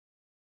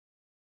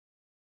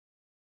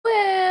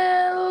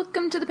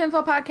Welcome to the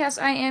Pinfall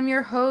Podcast. I am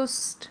your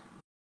host,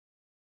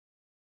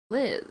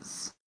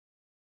 Liz.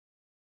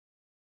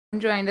 I'm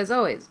joined, as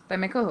always, by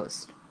my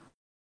co-host,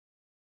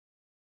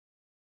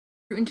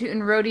 Rootin'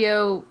 Tootin'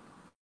 Rodeo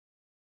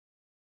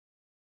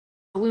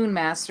Balloon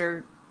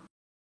Master,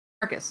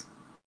 Marcus.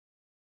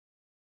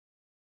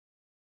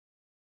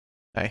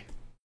 Hi.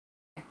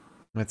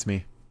 That's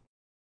me.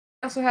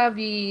 I also have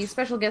the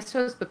special guest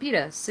host,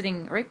 Pepita,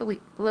 sitting right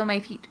below my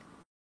feet.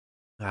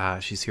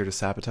 She's here to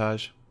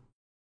sabotage.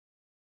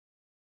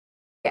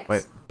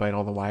 Yes. Bite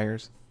all the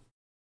wires.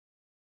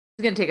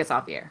 She's going to take us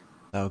off the air.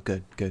 Oh,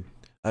 good.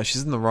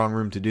 She's in the wrong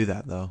room to do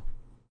that, though.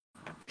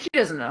 She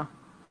doesn't know.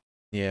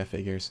 Yeah,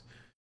 figures.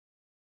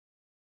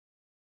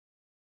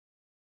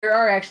 There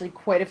are actually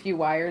quite a few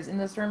wires in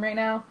this room right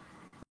now.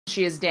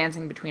 She is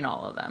dancing between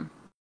all of them.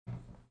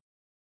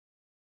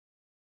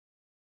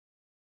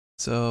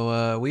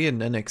 So, we had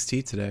an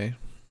NXT today.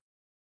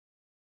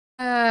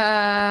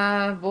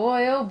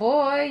 Boy, oh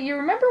boy. You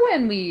remember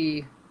when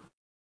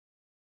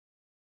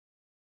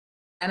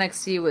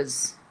NXT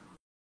was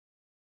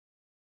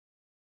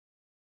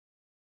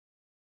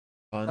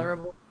Fun.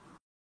 tolerable?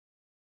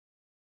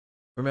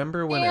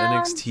 Remember when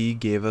NXT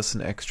gave us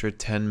an extra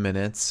 10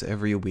 minutes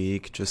every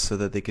week just so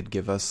that they could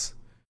give us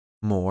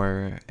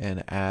more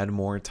and add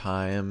more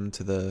time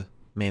to the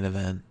main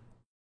event?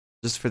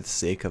 Just for the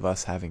sake of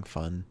us having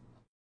fun.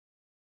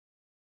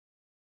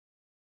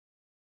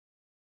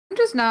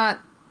 I'm not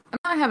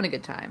having a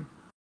good time.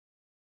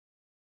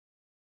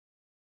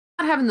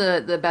 I'm not having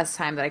the best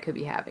time that I could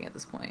be having at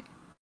this point.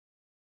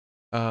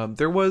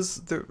 There were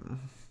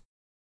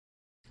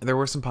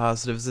some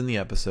positives in the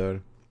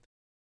episode.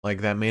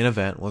 Like, that main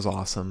event was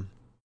awesome.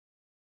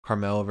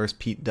 Carmella versus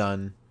Pete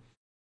Dunne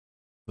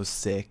was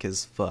sick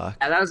as fuck.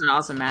 Yeah, that was an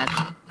awesome match.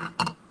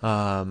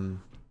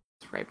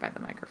 It's right by the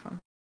microphone.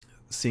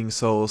 Seeing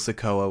Solo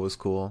Sikoa was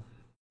cool.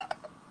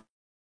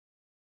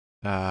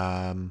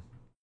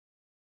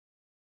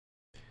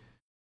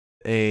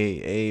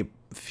 A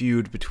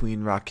feud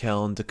between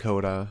Raquel and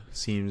Dakota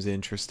seems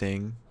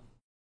interesting.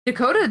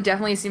 Dakota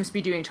definitely seems to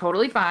be doing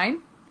totally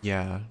fine.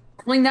 Yeah.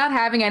 Definitely not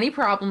having any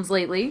problems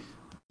lately.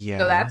 Yeah.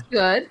 So that's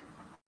good.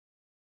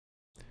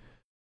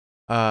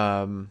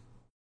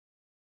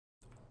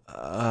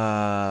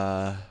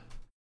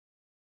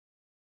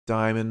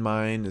 Diamond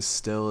Mine is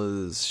still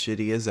as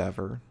shitty as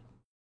ever.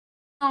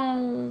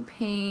 Oh,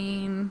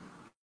 pain.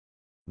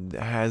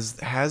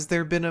 Has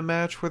there been a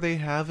match where they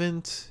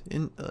haven't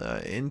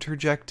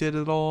interjected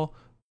at all?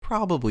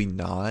 Probably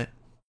not.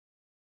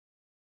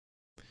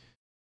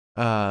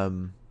 But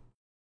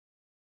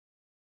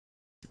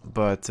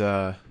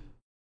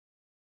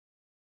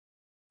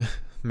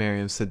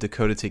Miriam said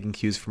Dakota taking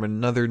cues from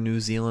another New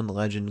Zealand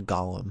legend,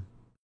 Gollum.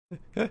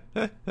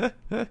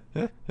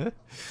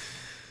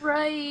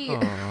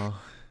 Right.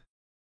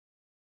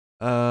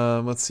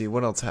 Let's see,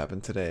 what else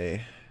happened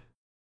today?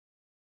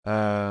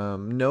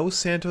 No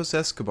Santos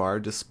Escobar,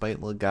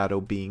 despite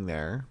Legado being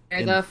there.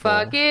 Where the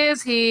fuck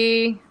is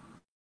he?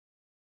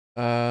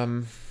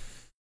 No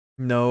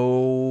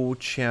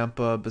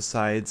Ciampa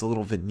besides a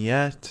little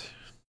vignette.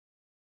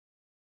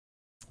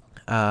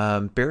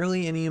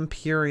 Barely any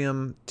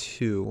Imperium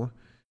 2.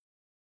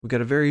 We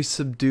got a very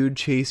subdued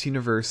Chase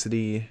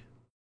University.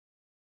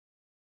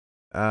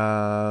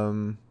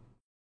 And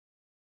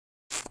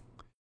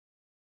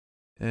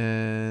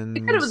I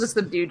thought it was a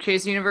subdued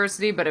Chase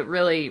University, but it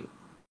really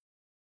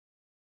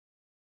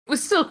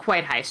was still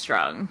quite high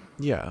strung.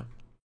 Yeah.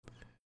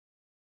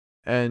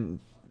 And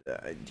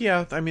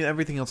yeah, I mean,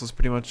 everything else was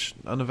pretty much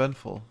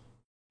uneventful.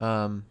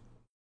 None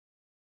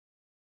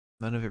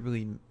of it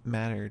really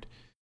mattered.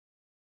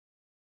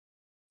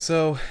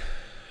 So,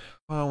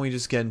 why don't we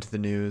just get into the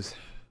news?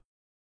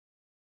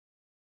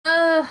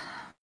 Mm.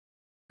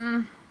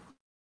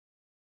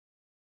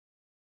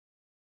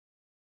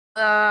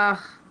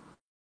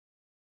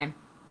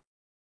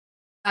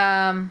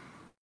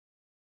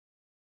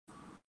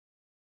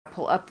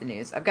 Pull up the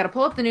news. I've got to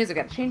pull up the news. I've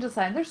got to change the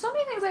sign. There's so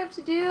many things I have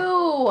to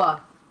do.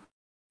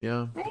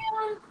 Yeah. Man.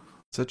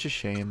 Such a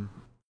shame.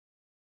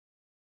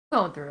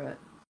 Going through it.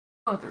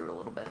 Going through it a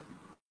little bit.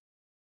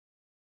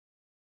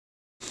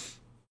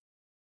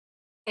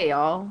 Hey,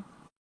 y'all.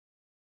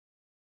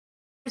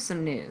 Here's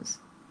some news.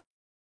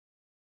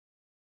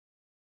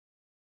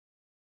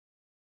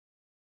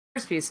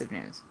 First piece of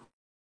news.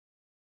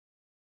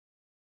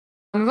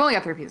 We've only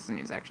got 3 pieces of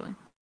news, actually.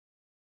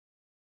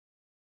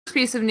 First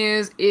piece of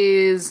news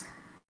is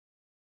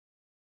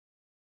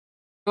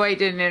Dwight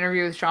did an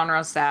interview with Sean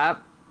Ross Sapp,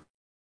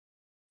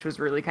 which was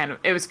really kind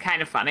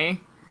of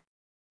funny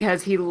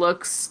because he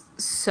looks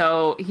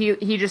so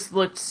he just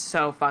looked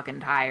so fucking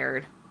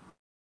tired,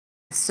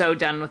 so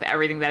done with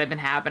everything that had been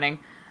happening.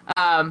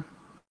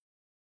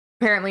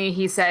 Apparently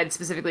he said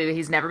specifically that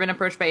he's never been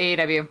approached by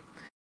AEW.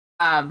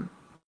 The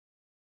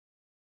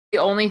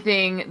only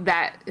thing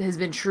that has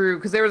been true,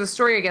 because there was a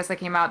story, I guess, that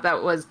came out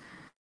that was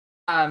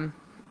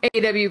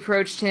AEW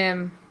approached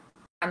him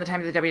around the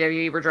time that the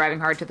WWE were driving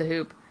hard to the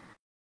hoop,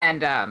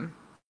 and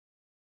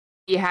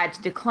he had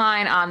to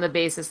decline on the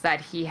basis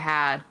that he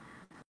had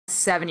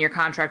 7-year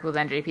contract with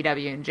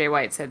NJPW, and Jay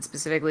White said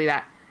specifically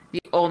that the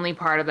only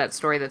part of that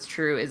story that's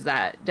true is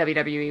that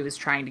WWE was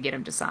trying to get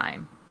him to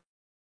sign.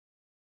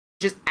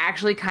 Just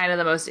actually kind of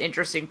the most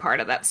interesting part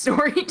of that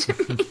story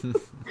to me.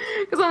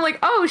 Because I'm like,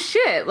 oh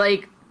shit,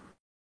 like,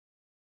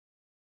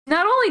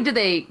 not only did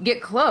they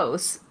get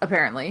close,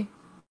 apparently,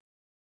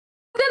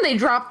 but then they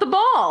dropped the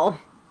ball.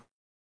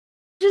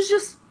 Which is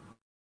just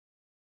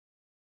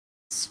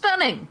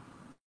stunning.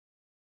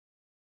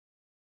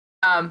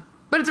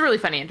 But it's a really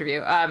funny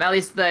interview. At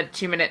least the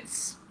 2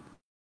 minutes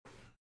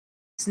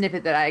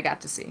snippet that I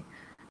got to see.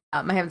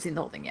 I haven't seen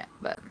the whole thing yet,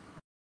 but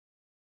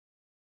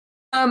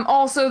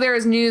also there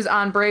is news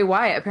on Bray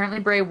Wyatt. Apparently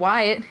Bray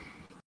Wyatt is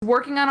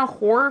working on a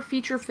horror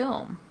feature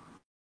film.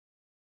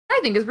 I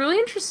think is really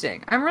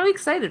interesting. I'm really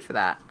excited for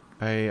that.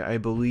 I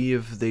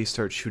believe they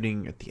start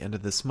shooting at the end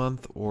of this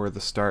month or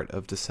the start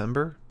of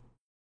December.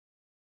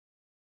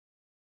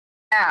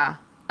 Yeah.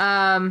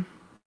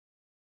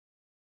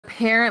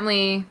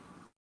 Apparently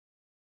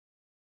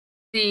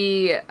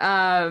the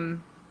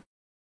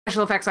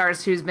special effects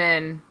artist who's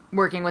been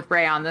working with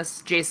Bray on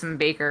this, Jason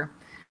Baker,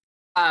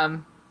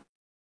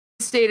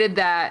 stated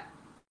that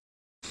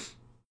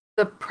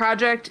the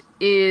project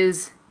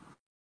is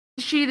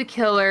She the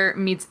Killer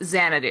meets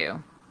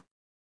Xanadu.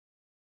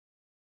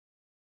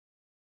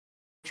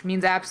 Which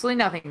means absolutely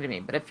nothing to me,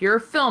 but if you're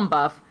a film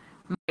buff,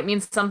 it might mean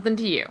something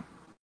to you.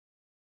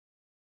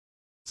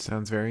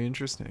 Sounds very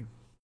interesting.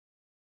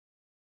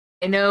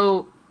 I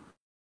know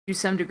to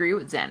some degree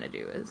what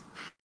Xanadu is.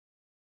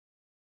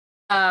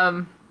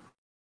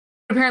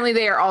 Apparently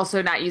they are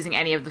also not using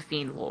any of the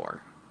Fiend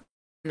lore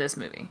in this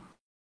movie.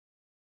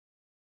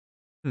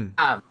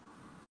 I'm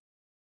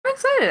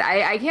excited.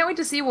 I can't wait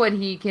to see what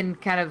he can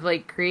kind of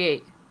like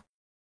create.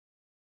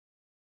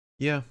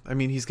 Yeah, I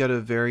mean, he's got a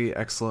very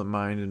excellent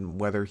mind, and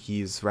whether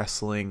he's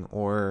wrestling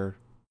or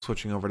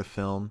switching over to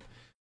film,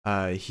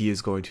 he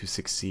is going to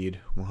succeed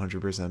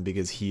 100%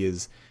 because he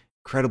is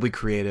incredibly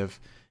creative,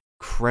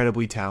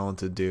 incredibly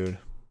talented dude.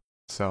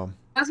 So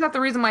that's not the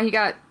reason why he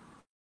got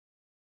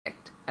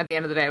picked at the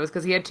end of the day. It was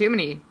because he had too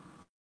many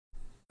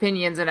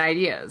opinions and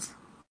ideas.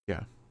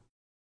 Yeah.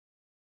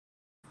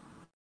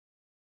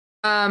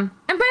 And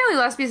finally,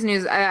 last piece of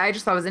news I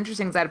just thought was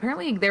interesting is that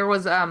apparently there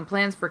was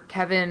plans for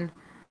Kevin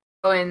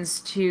Owens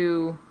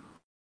to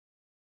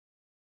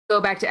go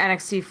back to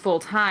NXT full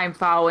time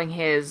following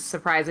his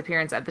surprise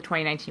appearance at the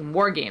 2019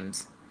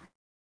 WarGames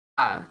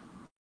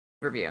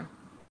review.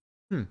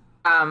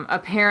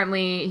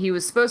 Apparently, he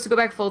was supposed to go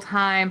back full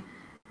time,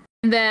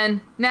 and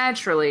then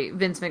naturally,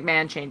 Vince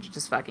McMahon changed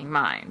his fucking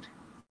mind.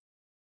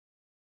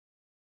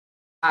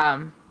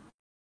 I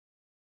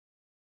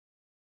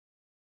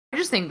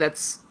just think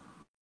that's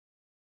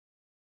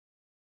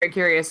very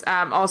curious.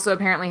 Also,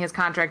 apparently, his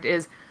contract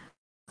is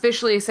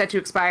officially set to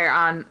expire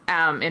on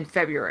in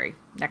February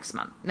next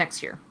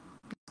year.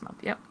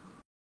 Yep.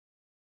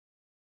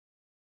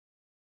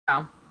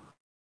 Oh,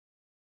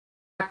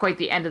 not quite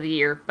the end of the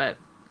year, but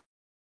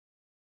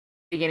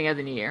beginning of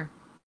the new year.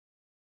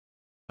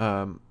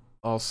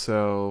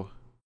 Also,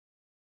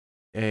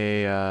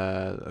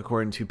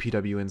 according to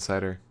PW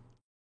Insider,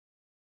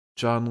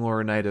 John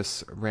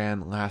Laurinaitis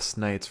ran last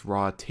night's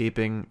Raw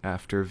taping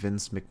after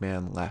Vince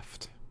McMahon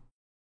left.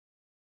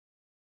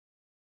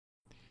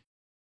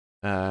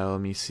 Let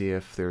me see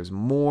if there's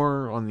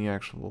more on the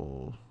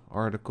actual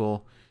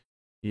article.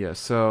 Yeah,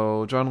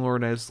 so John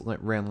Laurinaitis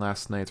ran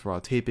last night's Raw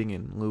taping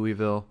in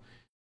Louisville.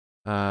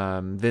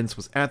 Vince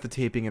was at the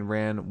taping and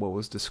ran what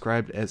was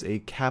described as a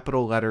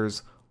capital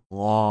letters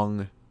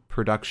long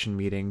production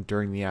meeting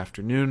during the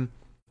afternoon,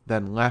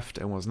 then left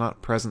and was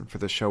not present for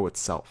the show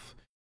itself.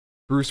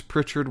 Bruce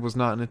Pritchard was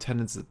not in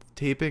attendance at the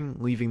taping,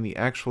 leaving the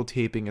actual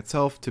taping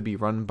itself to be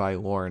run by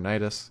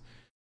Laurinaitis.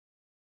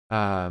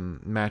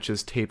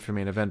 Matches taped for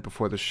main event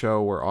before the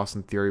show were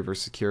Austin Theory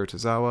versus Akira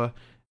Tozawa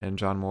and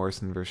John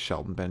Morrison versus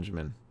Shelton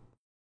Benjamin.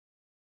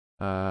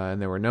 And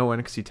there were no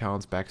NXT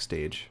talents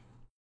backstage.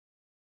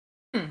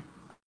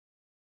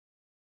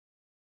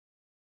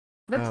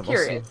 That's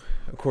curious. Also,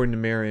 according to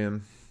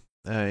Miriam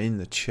in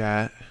the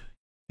chat,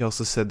 he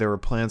also said there were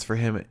plans for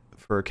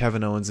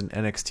Kevin Owens an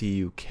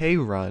NXT UK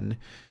run,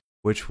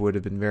 which would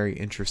have been very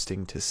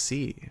interesting to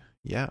see.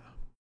 Yeah,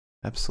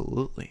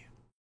 absolutely.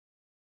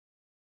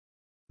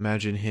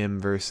 Imagine him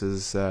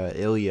versus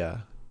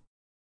Ilya.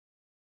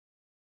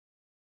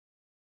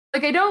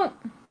 Like, I don't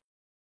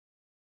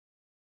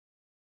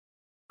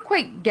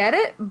quite get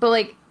it, but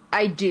like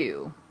I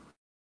do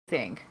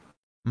think.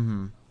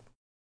 Mm-hmm.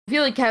 I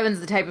feel like Kevin's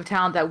the type of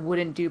talent that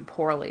wouldn't do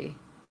poorly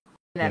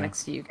in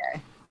NXT UK.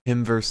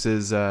 Him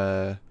versus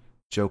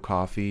Joe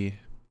Coffey.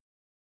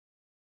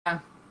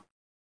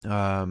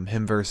 Yeah.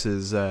 Him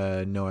versus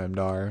Noam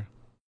Dar.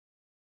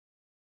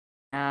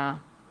 Yeah.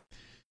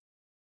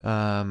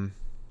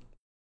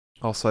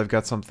 Also, I've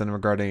got something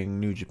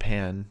regarding New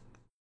Japan.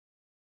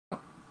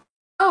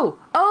 Oh.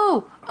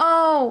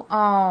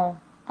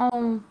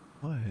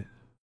 What?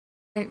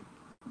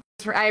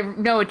 I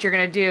know what you're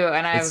gonna do,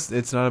 and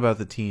It's not about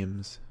the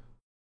teams.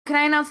 Can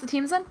I announce the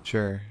teams then?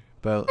 Sure,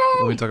 but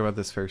Yay! let me talk about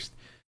this first.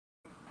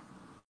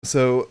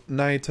 So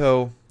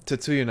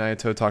Tetsuya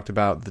Naito talked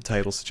about the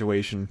title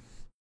situation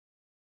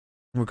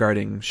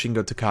regarding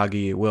Shingo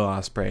Takagi, Will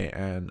Ospreay,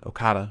 and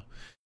Okada.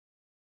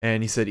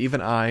 And he said,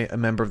 even I, a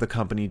member of the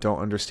company, don't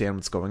understand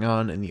what's going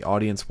on, and the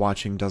audience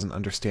watching doesn't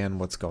understand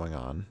what's going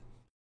on.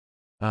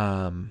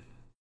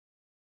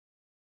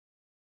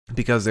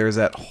 Because there's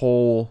that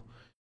whole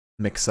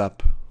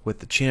mix-up with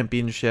the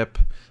championship.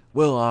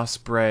 Will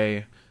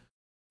Ospreay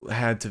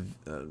had to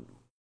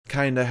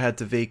had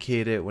to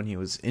vacate it when he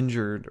was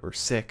injured or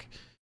sick,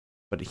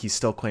 but he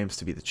still claims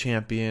to be the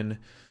champion.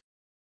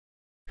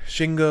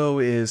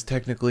 Shingo is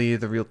technically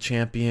the real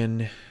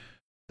champion,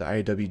 the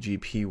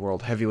IWGP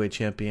World Heavyweight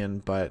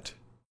Champion, but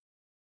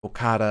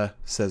Okada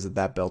says that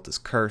that belt is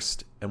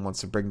cursed and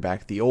wants to bring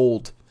back the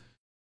old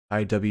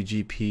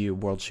IWGP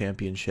World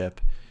Championship.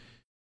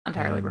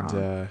 Entirely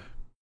wrong.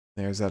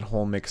 There's that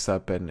whole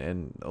mix-up,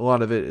 and a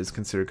lot of it is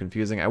considered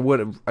confusing. I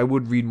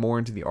would read more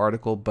into the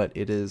article, but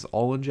it is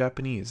all in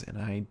Japanese, and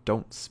I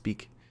don't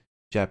speak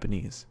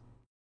Japanese.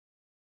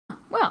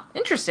 Well,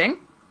 interesting.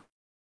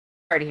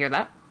 Sorry to hear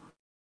that.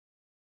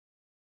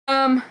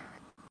 And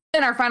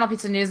our final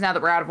piece of news, now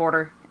that we're out of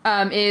order,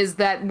 is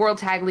that World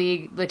Tag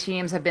League, the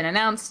teams have been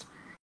announced.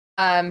 It's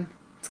going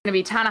to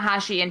be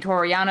Tanahashi and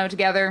Toru Yano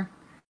together.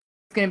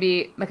 It's going to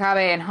be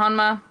Makabe and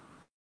Honma.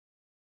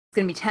 It's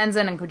going to be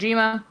Tenzin and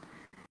Kojima.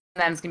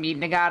 And then it's going to be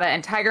Nagata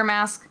and Tiger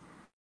Mask.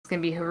 It's going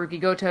to be Haruki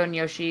Goto and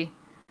Yoshihashi.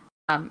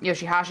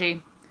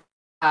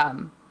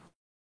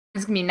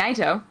 It's going to be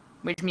Naito,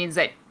 which means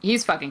that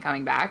he's fucking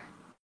coming back.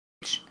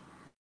 Which,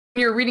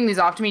 when you're reading these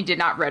off to me, did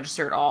not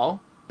register at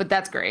all, but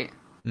that's great.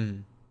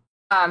 Mm.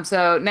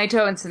 So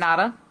Naito and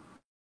Sonata.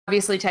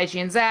 Obviously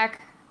Taichi and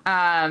Zack.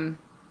 We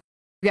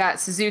got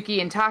Suzuki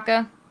and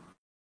Taka.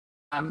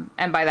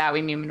 And by that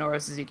we mean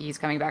Minoru Suzuki. He's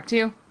coming back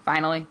too,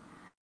 finally.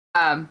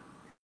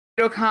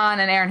 Hiro Khan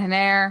and Aaron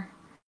Hanair.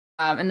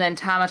 And then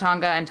Tama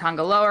Tonga and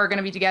Tonga Loa are going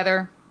to be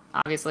together,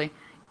 obviously.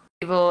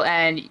 Evil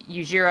and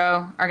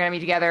Yujiro are going to be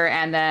together.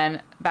 And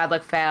then Bad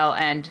Luck Fale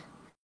and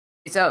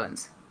Chase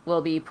Owens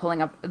will be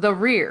pulling up the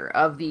rear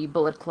of the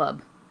Bullet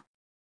Club.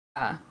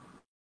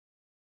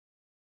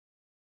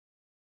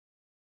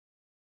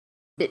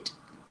 Bit.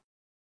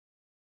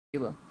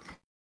 You will.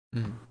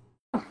 Mm.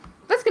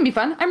 That's gonna be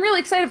fun. I'm really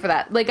excited for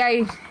that. Like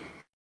I've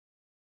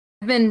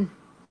been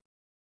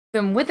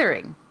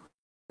withering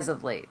as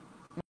of late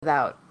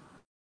without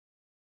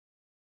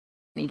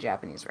any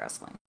Japanese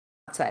wrestling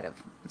outside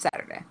of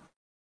Saturday.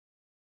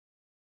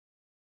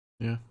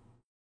 Yeah.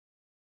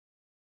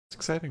 It's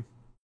exciting.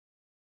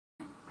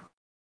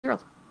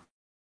 Thrilled.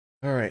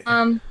 All right.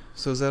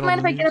 So is that all? Mind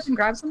if I news? get up and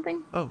grab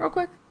something? Oh, real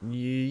quick.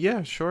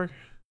 Yeah, sure.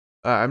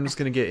 I'm just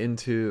gonna get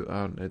into.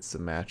 It's a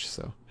match,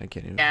 so I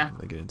can't even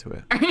really get into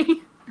it.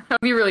 I'll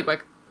be really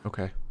quick.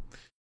 Okay.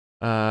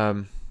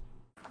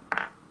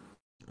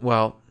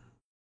 Well,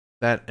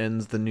 that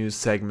ends the news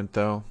segment,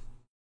 though,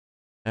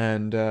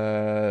 and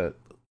that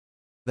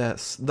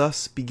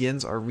thus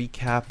begins our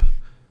recap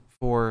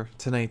for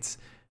tonight's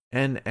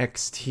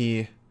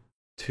NXT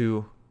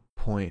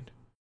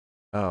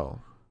 2.0.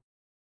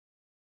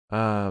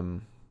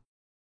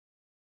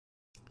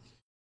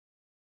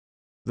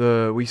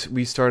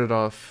 We started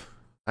off.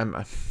 I'm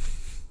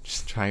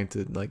just trying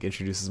to like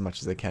introduce as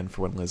much as I can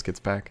for when Liz gets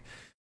back.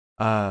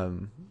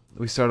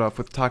 We start off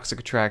with Toxic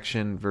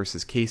Attraction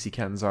versus Casey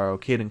Catanzaro,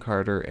 Kaden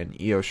Carter, and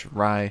Io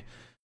Shirai.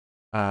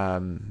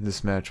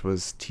 This match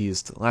was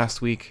teased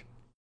last week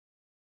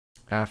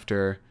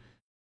after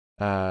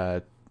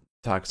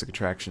Toxic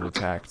Attraction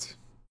attacked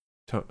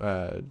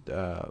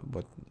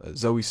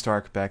Zoe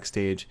Stark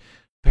backstage.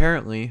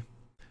 Apparently,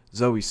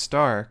 Zoe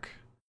Stark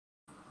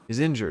is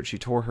injured. She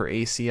tore her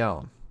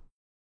ACL.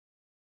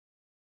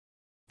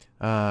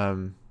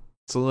 So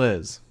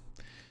Liz.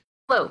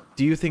 Hello.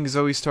 Do you think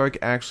Zoe Stark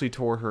actually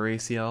tore her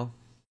ACL?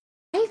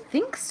 I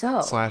think so. /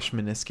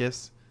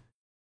 meniscus?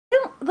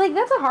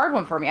 That's a hard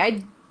one for me. I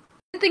didn't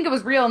think it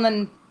was real, and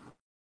then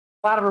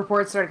a lot of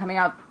reports started coming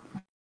out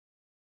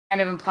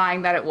kind of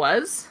implying that it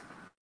was.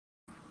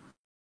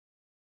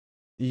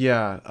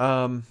 Yeah,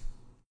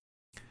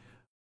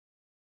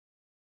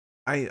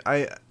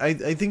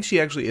 I think she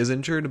actually is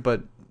injured,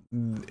 but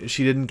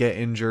she didn't get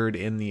injured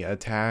in the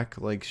attack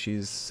like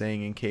she's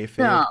saying in kayfabe.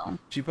 No.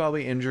 She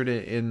probably injured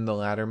it in the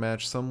ladder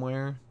match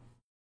somewhere.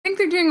 I think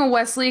they're doing a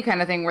Wesley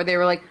kind of thing where they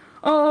were like,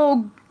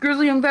 oh,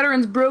 Grizzly Young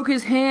Veterans broke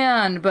his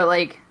hand, but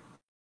like,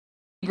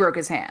 he broke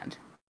his hand.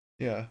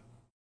 Yeah.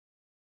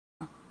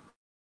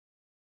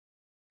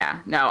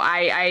 Yeah, no,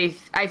 I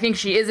think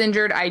she is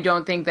injured. I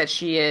don't think that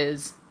she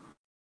is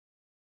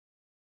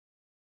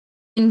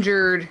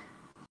injured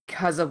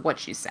because of what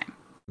she's saying.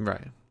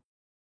 Right.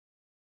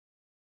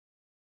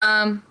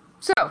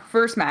 So,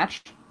 first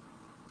match.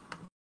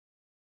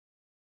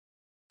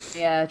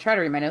 Yeah, try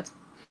to read my notes.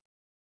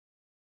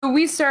 So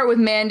we start with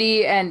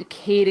Mandy and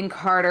Kaden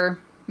Carter.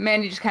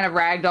 Mandy just kind of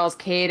ragdolls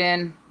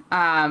Kaden.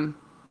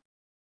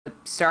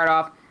 Start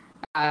off.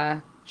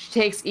 She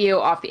takes Io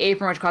off the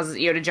apron, which causes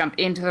Io to jump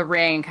into the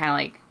ring and kind of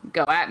like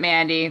go at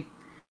Mandy.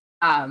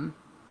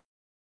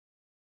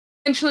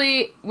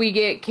 Eventually, we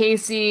get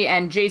Casey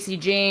and JC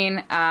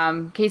Jane.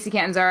 Casey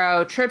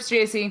Catanzaro trips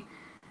JC,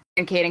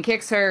 and Kaden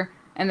kicks her,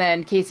 and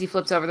then Casey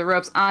flips over the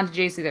ropes onto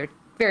JC. They're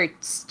very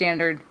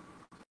standard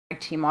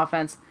team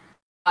offense.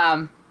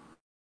 Um,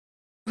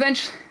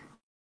 Eventually,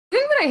 the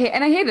thing that I hate,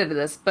 and I hated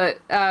this, but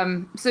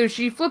so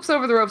she flips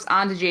over the ropes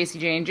onto JC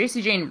Jane.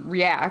 JC Jane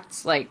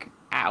reacts like,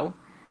 ow.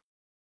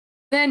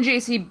 Then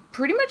JC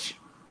pretty much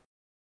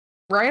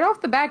right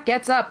off the bat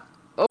gets up,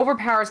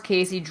 overpowers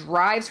Casey,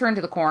 drives her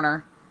into the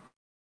corner.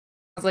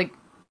 I was like,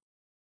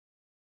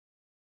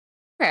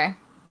 okay. I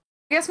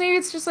guess maybe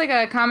it's just like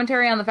a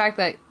commentary on the fact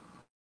that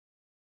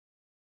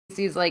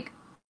Casey's like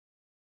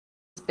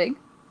this big.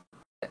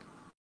 I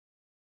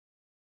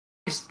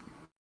just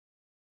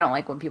don't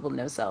like when people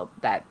no sell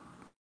that.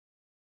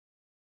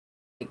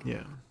 Like,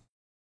 Yeah.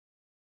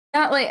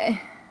 not like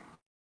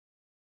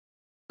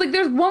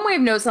there's one way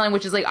of no selling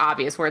which is like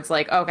obvious where it's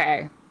like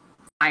okay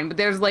fine, but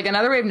there's like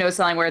another way of no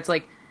selling where it's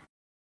like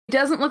it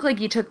doesn't look like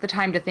you took the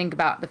time to think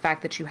about the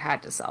fact that you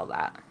had to sell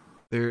that.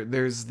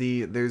 There's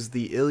the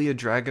Ilya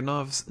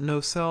Dragunov's no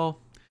sell,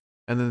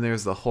 and then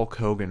there's the Hulk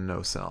Hogan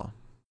no sell.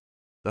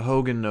 The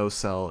Hogan no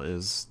sell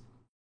is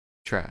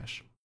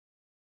trash.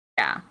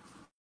 Yeah.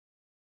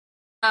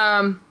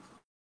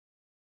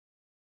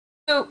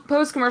 So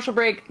post commercial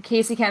break,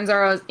 Casey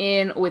Catanzaro is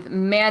in with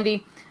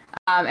Mandy,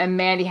 and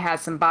Mandy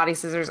has some body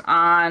scissors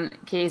on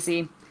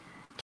Casey.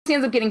 Casey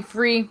ends up getting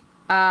free.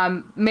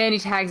 Mandy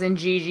tags in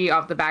Gigi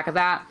off the back of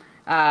that.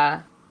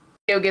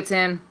 Io gets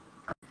in,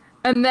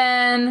 and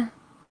then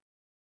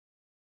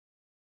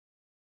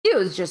Io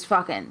is just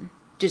fucking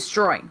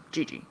destroying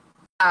Gigi.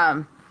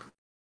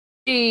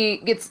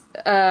 She gets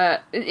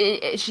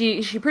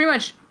she pretty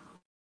much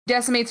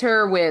decimates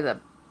her with a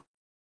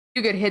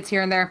few good hits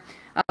here and there.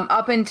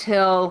 Up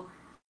until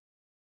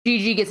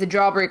Gigi gets a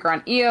jawbreaker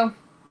on Io.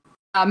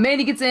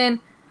 Mandy gets in,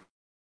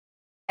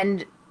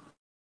 and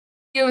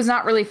Io is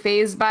not really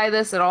phased by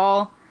this at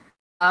all.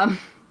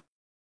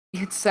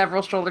 Gets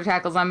several shoulder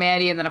tackles on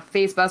Mandy, and then a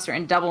face buster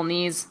and double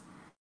knees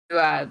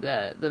to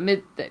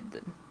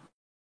the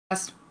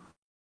chest.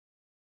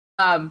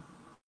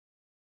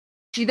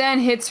 She then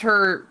hits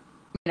her,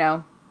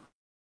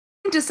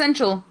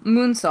 quintessential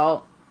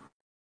moonsault,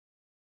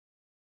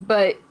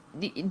 but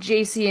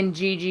JC and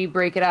Gigi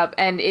break it up,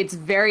 and it's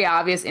very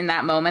obvious in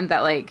that moment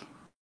that like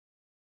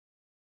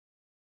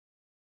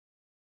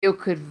you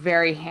could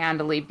very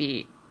handily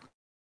beat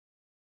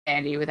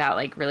Mandy without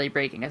like really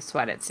breaking a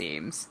sweat, it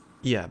seems.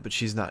 Yeah, but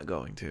she's not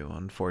going to,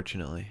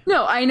 unfortunately.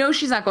 No, I know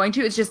she's not going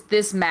to. It's just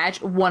this match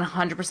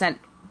 100%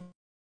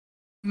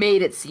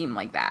 made it seem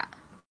like that.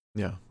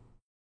 Yeah.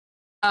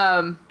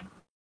 Aiden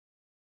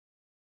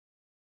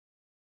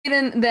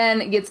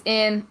then gets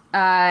in.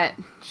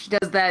 She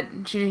does that.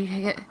 She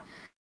hits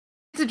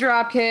a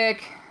drop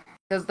kick.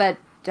 Does that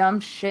dumb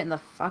shit in the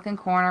fucking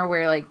corner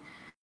where like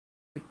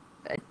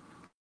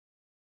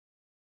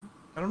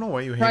I don't know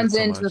why you hate runs it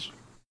so into much.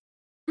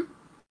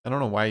 I don't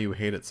know why you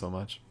hate it so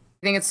much.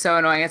 I think it's so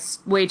annoying.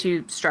 It's way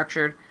too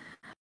structured.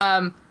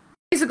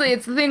 Basically,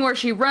 it's the thing where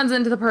she runs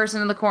into the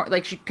person in the corner,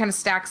 like she kind of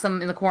stacks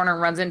them in the corner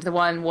and runs into the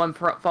one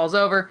falls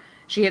over.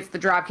 She hits the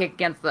drop kick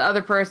against the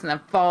other person,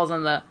 then falls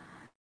on the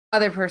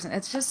other person.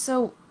 It's just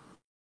so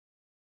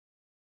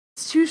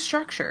it's too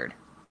structured.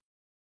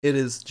 It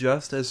is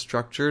just as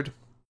structured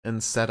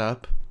and set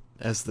up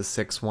as the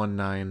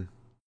 619.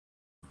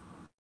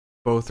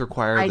 Both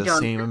require the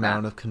same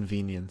amount of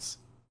convenience.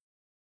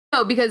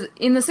 No, because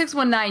in the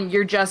 619,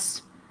 you're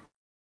just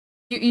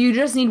you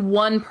just need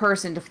one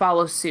person to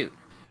follow suit.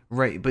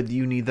 Right, but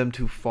you need them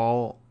to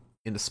fall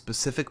in a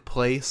specific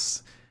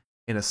place,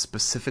 in a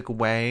specific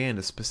way, in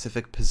a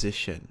specific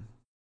position.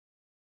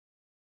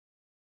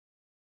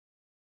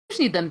 You just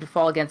need them to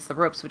fall against the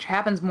ropes, which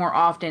happens more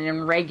often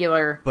in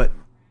regular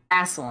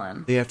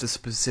wrestling. They have to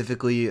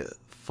specifically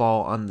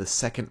fall on the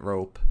second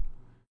rope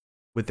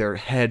with their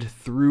head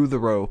through the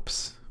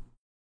ropes,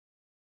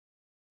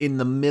 in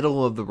the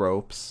middle of the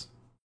ropes.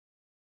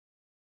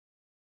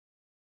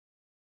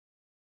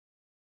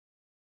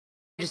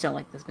 I just don't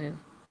like this move.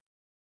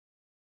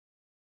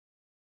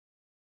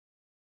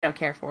 I don't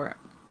care for it.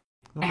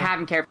 Okay. I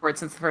haven't cared for it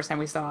since the first time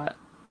we saw it.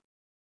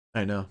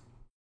 I know.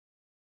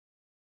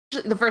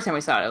 The first time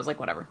we saw it, I was like,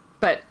 whatever.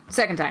 But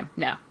second time,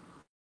 no.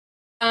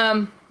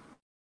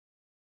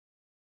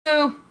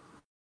 So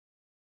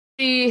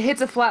she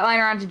hits a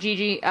flatliner onto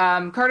Gigi.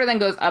 Carter then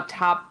goes up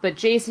top, but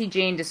JC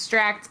Jane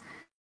distracts.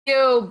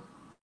 Io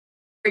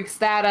breaks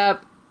that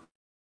up.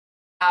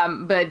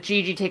 But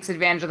Gigi takes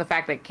advantage of the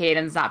fact that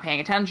Caden's not paying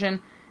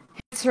attention.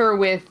 Hits her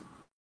with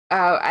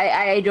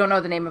I don't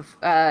know the name of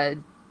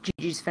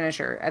Gigi's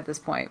finisher at this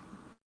point.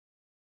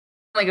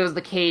 Like it was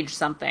the cage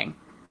something.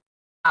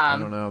 I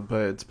don't know,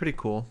 but it's pretty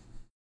cool.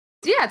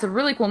 Yeah, it's a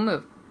really cool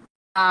move.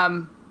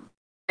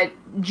 But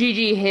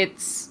Gigi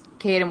hits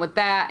Caden with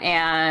that,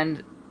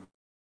 and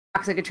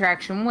Toxic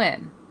Attraction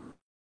win.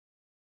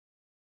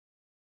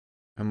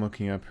 I'm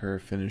looking up her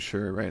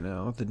finisher right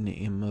now, the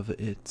name of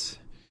it.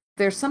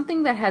 There's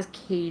something that has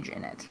cage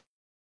in it.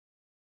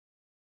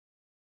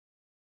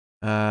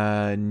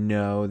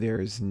 No,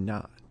 there is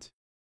not.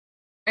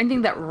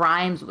 Anything that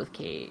rhymes with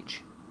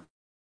cage.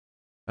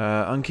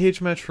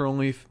 Uncaged match for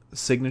only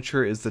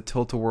signature is the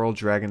Tilt-A-Whirl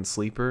Dragon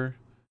Sleeper,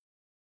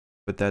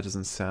 but that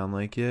doesn't sound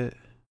like it.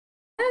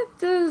 That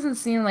doesn't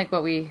seem like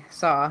what we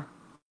saw.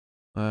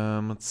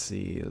 Let's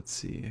see.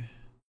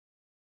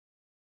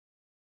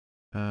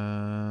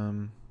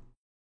 Um,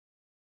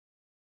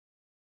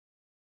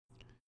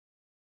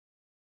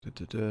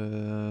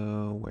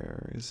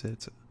 where is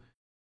it?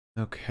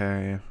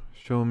 Okay,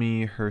 show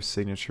me her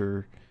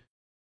signature.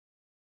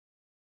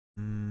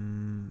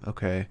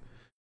 Okay.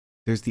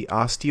 There's the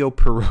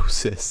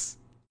osteoporosis,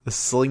 the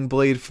sling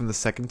blade from the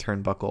second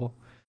turnbuckle,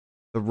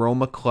 the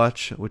Roma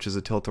clutch, which is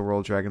a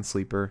tilt-a-whirl dragon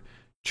sleeper,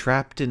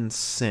 trapped in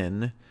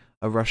sin,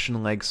 a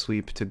Russian leg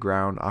sweep to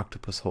ground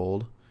octopus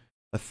hold,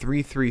 a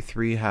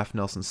 3-3-3 half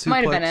Nelson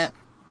Might have been it.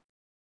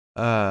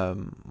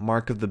 suplex,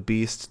 Mark of the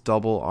Beast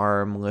double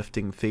arm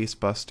lifting face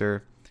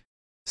buster,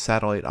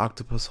 satellite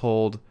octopus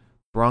hold,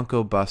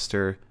 Bronco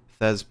buster,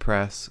 Thez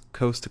press,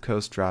 coast to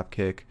coast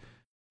dropkick,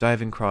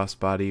 diving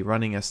crossbody,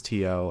 running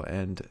STO,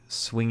 and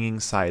swinging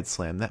side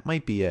slam. That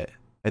might be it.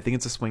 I think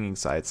it's a swinging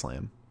side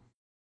slam.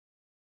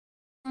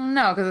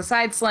 No, because a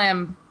side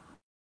slam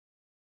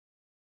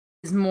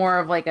is more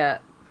of like a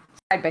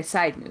side by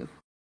side move.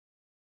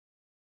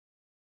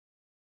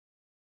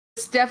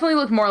 This definitely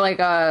looked more like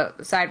a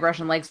side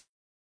Russian legs.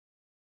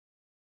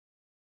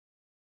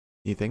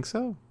 You think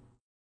so?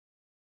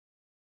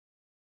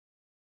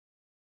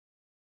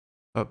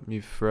 Oh,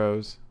 you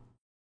froze.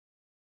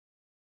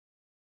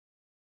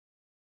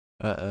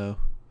 Uh-oh.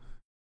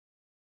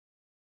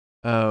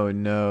 Oh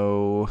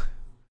no.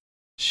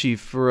 She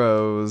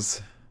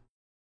froze.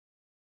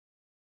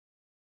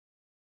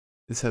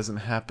 This hasn't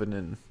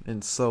happened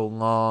in so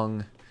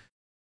long.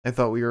 I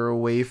thought we were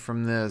away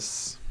from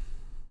this.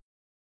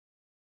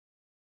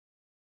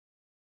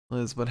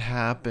 Liz, what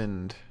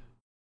happened?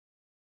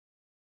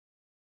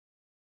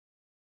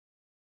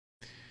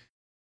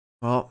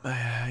 Well,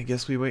 I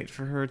guess we wait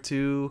for her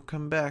to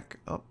come back.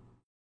 Oh.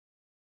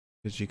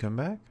 Did she come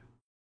back?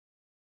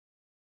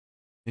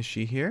 Is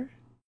she here?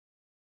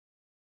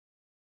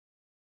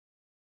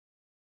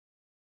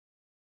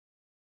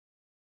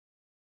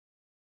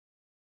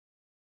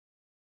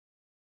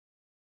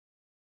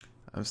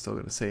 I'm still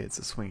gonna say it's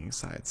a swinging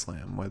side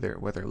slam,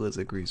 whether Liz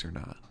agrees or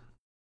not.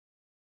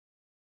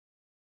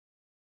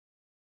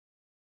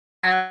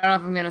 I don't know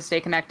if I'm gonna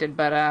stay connected,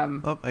 but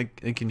Oh, I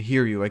can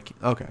hear you.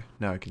 Okay,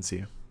 now I can see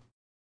you.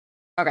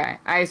 okay.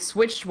 I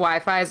switched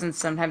Wi-Fi's, and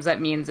sometimes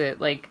that means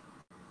it like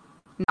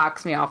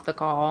knocks me off the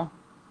call.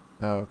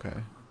 Oh, okay.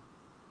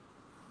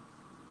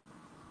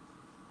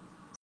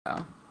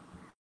 So,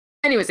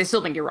 anyways, I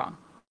still think you're wrong.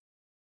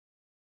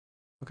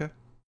 Okay.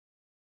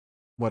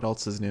 What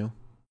else is new?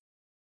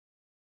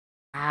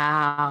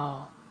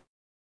 Wow.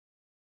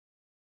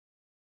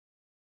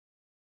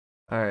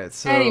 All right,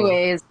 so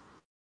Anyways,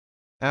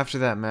 after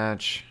that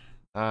match,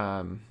 we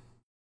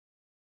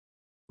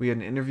had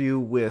an interview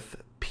with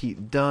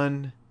Pete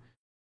Dunne.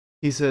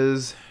 He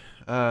says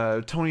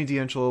Tony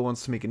D'Angelo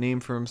wants to make a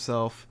name for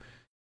himself.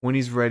 When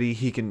he's ready,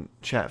 he can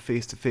chat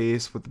face to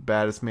face with the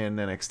baddest man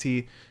in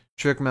NXT.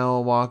 Trick Mel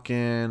will walk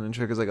in, and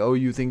Trick is like, "Oh,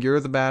 you think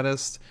you're the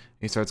baddest?"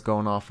 And he starts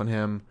going off on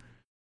him.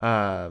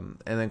 And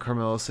then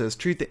Carmelo says,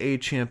 "Treat the A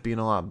champion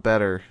a lot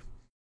better."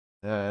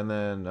 And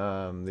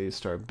then they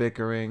start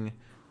bickering.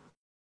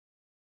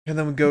 And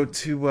then we go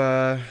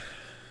to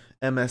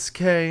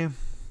MSK,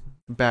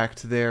 back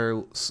to their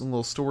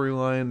little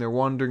storyline. They're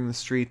wandering the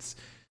streets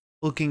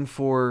looking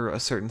for a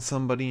certain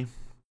somebody.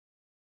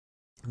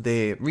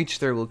 They reach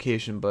their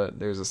location, but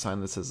there's a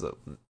sign that says that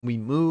we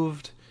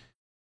moved.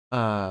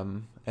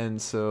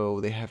 And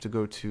so they have to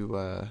go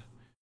to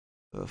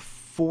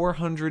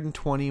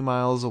 420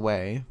 miles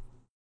away.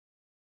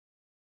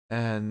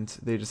 And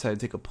they decide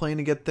to take a plane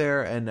to get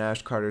there. And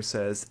Nash Carter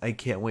says, "I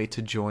can't wait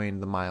to join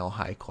the Mile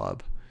High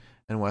Club."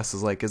 And Wes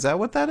is like, "Is that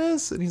what that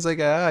is?" And he's like,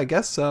 "I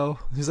guess so."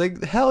 He's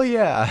like, "Hell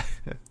yeah."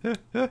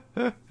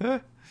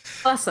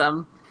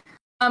 awesome.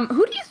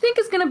 Who do you think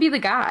is gonna be the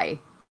guy?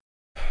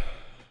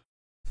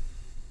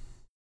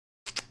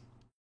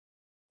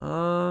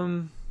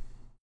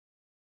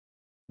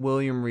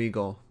 William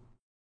Regal.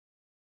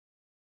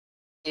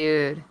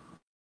 Dude,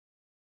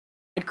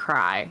 I'd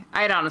cry.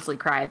 I'd honestly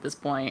cry at this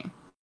point.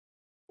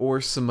 Or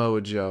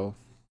Samoa Joe.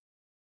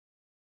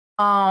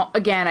 Oh,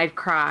 again, I'd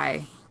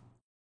cry.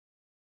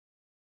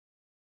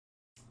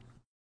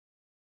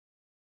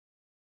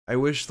 I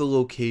wish the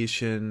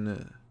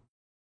location...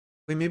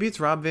 Wait, maybe it's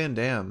Rob Van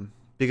Dam.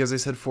 Because they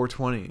said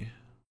 420.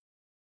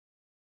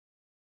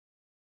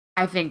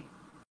 I think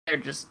they're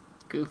just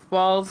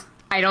goofballs.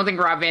 I don't think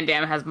Rob Van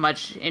Dam has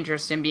much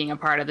interest in being a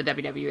part of the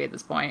WWE at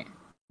this point.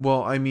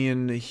 Well, I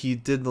mean, he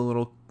did the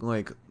little,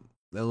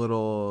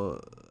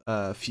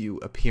 few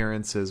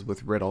appearances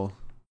with Riddle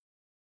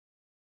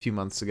a few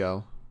months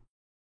ago.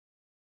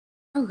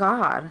 Oh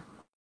God.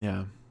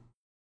 Yeah.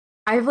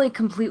 I've like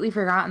completely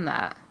forgotten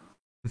that.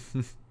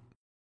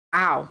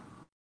 Ow.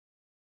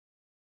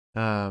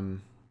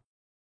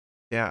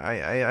 Yeah,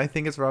 I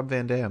think it's Rob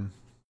Van Dam.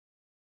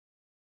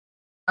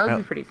 That would I,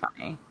 be pretty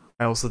funny.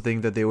 I also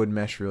think that they would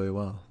mesh really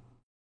well.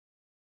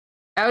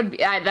 That would be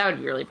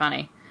really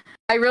funny.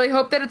 I really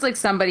hope that it's like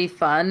somebody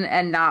fun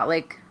and not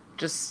like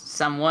just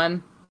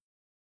someone.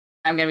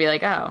 I'm gonna be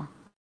like, oh,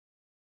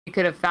 you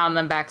could have found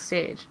them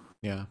backstage.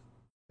 Yeah.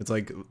 It's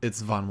like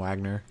it's Von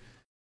Wagner.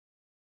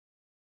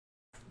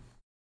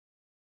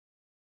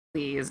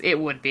 Please, it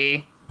would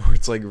be. Or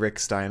it's like Rick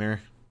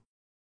Steiner.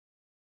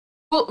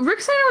 Well,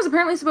 Rick Steiner was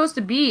apparently supposed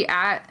to be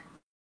at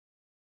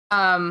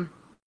um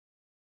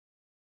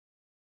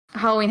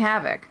Halloween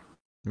Havoc.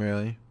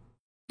 Really?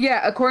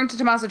 Yeah, according to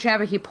Tommaso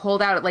Ciampa, he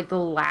pulled out at like the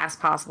last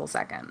possible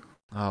second.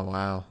 Oh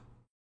wow.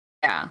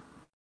 Yeah.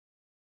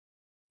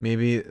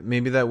 Maybe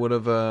that would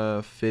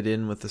have fit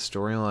in with the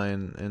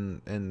storyline,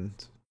 and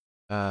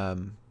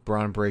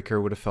Braun Breaker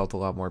would have felt a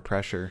lot more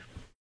pressure.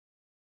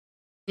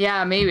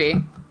 Yeah, maybe.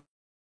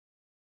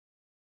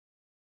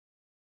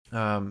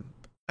 Um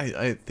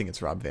I think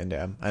it's Rob Van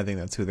Dam. I think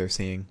that's who they're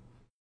seeing.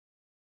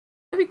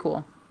 That'd be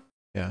cool.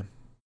 Yeah.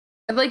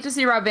 I'd like to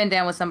see Rob Van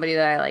Dam with somebody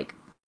that I like.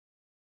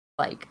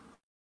 Like.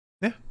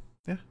 Yeah.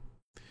 Yeah.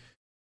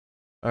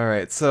 All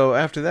right. So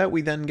after that,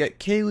 we then get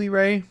Kaylee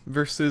Ray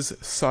versus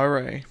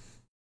Saray.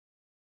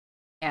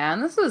 Yeah,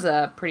 and this was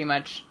a pretty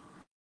much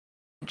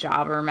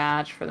jobber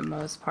match for the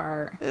most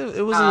part.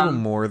 It was a little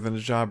more than a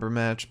jobber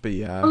match, but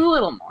yeah. A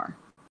little more.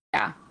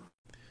 Yeah.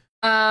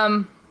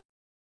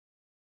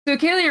 So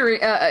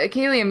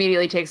Kaylee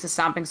immediately takes a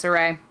stomping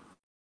Saray.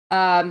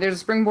 There's a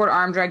springboard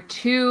arm drag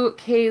to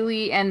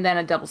Kaylee and then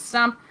a double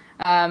stomp.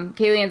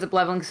 Kaylee ends up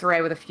leveling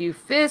Saray with a few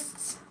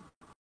fists.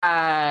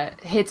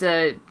 Hits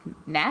a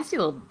nasty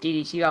little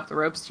DDT off the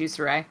ropes to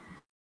Saray.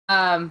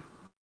 Saray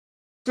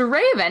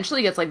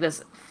eventually gets like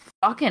this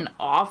fucking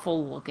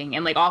awful looking,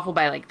 and like awful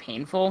by like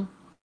painful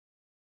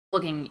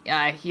looking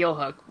heel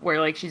hook where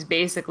like she's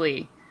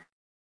basically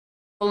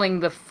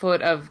pulling the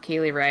foot of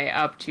Kaylee Ray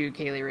up to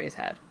Kaylee Ray's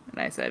head. And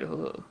I said,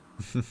 ooh.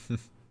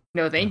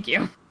 No, thank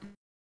you.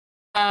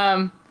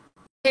 Kaylee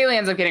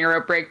ends up getting a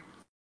rope break.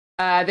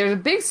 There's a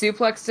big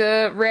suplex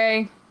to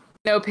Ray.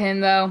 No pin,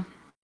 though.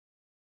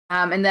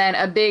 And then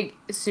a big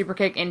super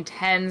kick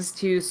intends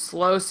to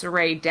slow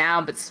Saray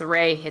down, but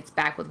Saray hits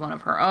back with one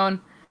of her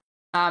own.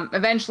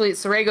 Eventually,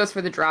 Saray goes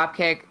for the drop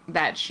kick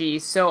that she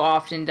so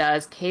often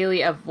does.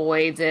 Kaylee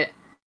avoids it,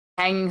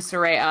 hanging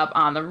Saray up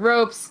on the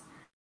ropes.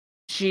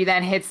 She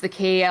then hits the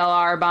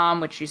KLR bomb,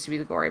 which used to be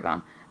the Gory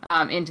bomb,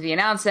 into the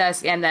announce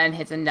desk, and then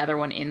hits another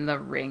one in the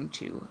ring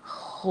to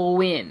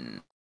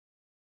win.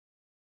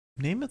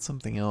 Name it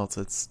something else.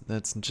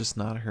 That's just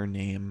not her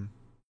name.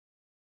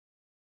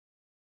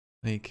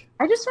 Like,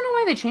 I just don't know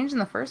why they changed in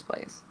the first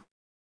place.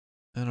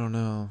 I don't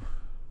know,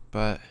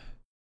 but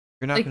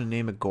you're not Like, gonna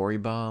name a Gory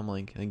bomb.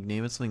 Like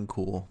name it something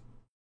cool.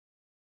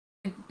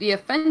 the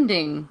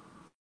offending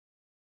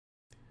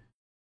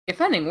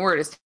word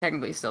is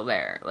technically still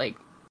there. Like,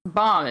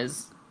 bomb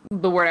is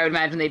the word I would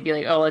imagine they'd be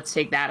like, oh, let's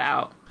take that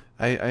out.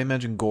 I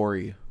imagine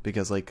gory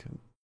because, like,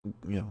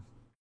 you know,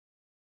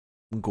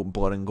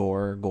 blood and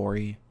gore,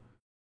 gory.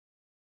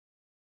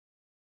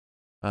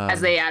 As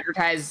they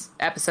advertise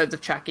episodes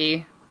of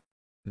Chucky.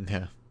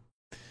 Yeah.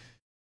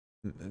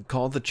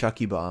 Call it the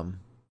Chucky bomb.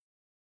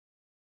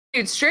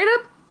 Dude, straight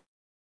up,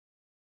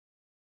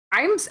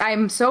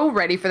 I'm so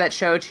ready for that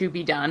show to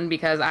be done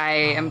because I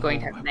am going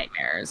to have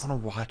nightmares. I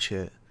want to watch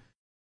it.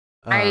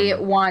 I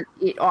want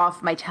it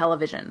off my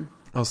television.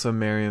 Also,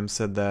 Miriam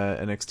said that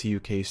NXT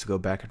UK used to go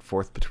back and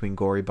forth between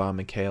Gory Bomb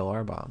and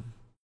KLR Bomb.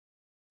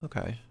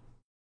 Okay.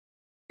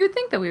 You would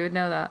think that we would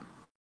know that.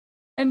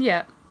 And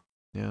yet.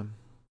 Yeah.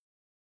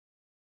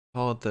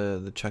 Call it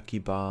the Chucky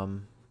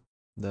Bomb,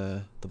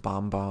 the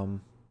Bomb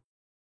Bomb,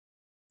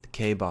 the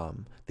K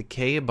Bomb. The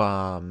K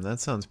Bomb. That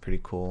sounds pretty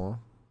cool.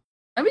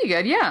 That'd be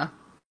good, yeah.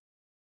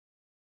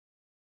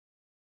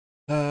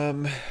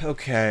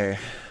 Okay.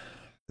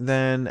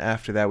 Then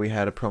after that we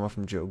had a promo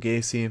from Joe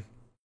Gacy.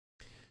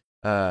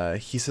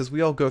 He says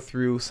we all go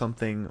through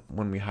something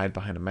when we hide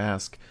behind a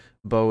mask.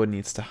 Boa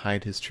needs to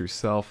hide his true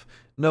self.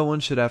 No one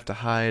should have to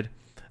hide.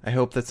 I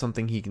hope that's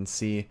something he can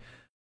see.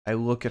 I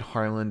look at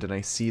Harland and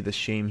I see the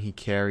shame he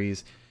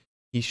carries.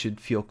 He should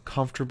feel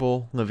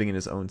comfortable living in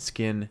his own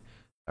skin.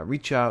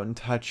 Reach out and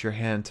touch your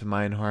hand to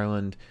mine,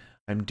 Harland.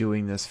 I'm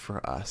doing this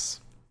for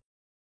us.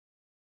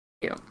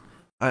 Yeah.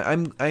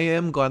 I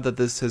am glad that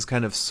this has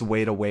kind of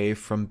swayed away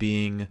from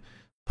being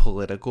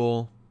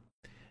political,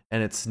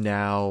 and it's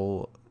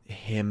now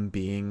him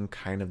being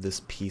kind of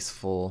this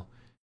peaceful,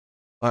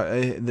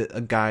 a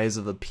guise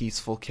of a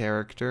peaceful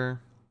character,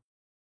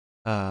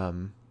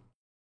 and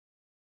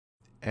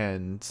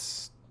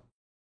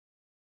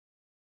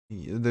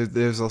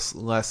there's a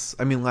less.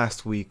 I mean,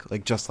 last week,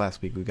 like just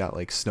last week, we got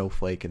like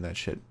Snowflake and that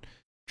shit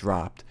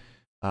dropped,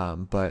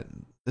 but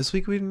this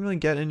week we didn't really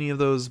get any of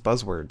those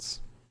buzzwords.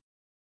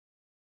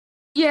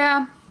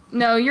 Yeah,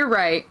 no, you're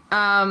right.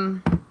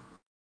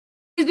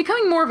 He's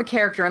becoming more of a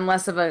character and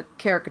less of a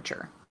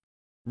caricature.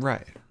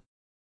 Right.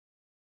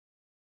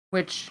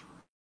 Which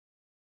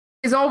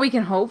is all we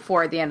can hope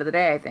for at the end of the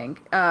day, I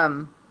think.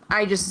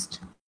 I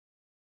just...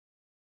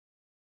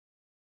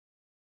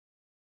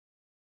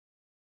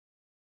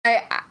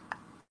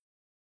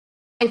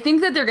 I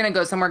think that they're gonna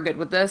go somewhere good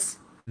with this.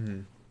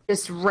 Mhm.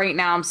 Just right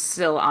now, I'm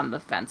still on the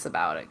fence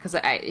about it because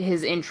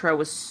his intro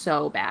was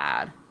so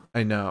bad.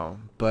 I know,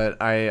 but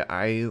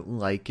I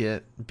like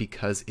it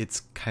because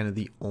it's kind of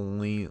the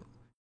only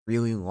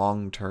really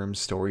long-term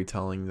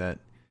storytelling that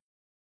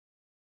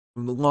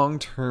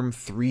long-term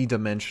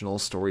three-dimensional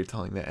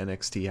storytelling that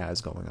NXT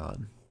has going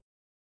on.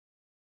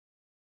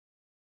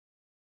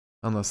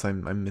 Unless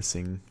I'm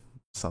missing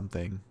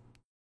something.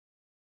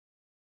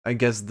 I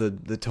guess the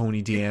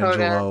Tony Dakota,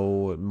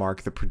 D'Angelo,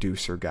 Mark the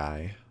producer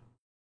guy.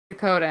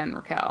 Dakota, and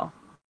Raquel.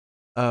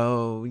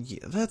 Oh, yeah,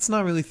 that's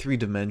not really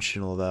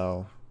three-dimensional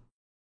though.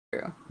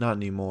 True. Not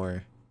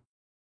anymore.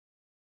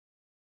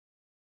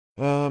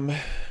 Um,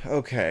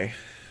 okay.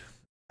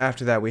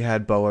 After that, we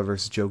had Boa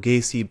versus Joe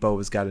Gacy.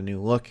 Boa's got a new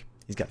look.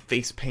 He's got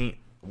face paint,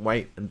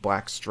 white and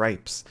black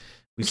stripes.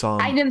 We saw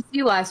I him. didn't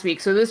see last week,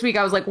 so this week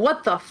I was like,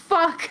 "What the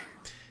fuck?"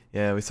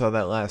 Yeah, we saw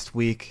that last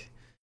week.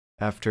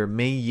 After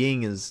Mei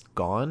Ying is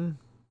gone,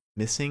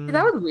 That missing.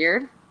 was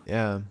weird.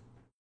 Yeah,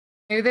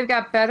 Maybe they've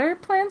got better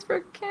plans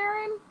for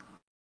Karen.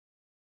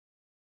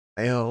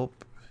 I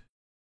hope.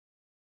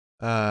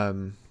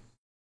 Um,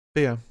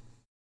 but yeah,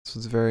 this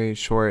was a very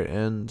short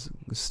and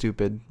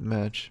stupid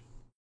match.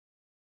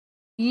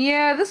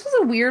 Yeah, this was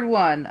a weird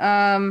one.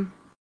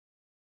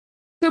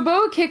 So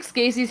Boa kicks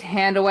Gacy's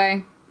hand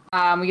away.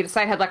 We get a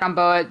side headlock on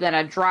Boa, then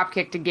a drop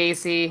kick to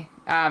Gacy.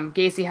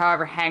 Gacy,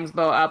 however, hangs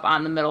Boa up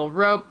on the middle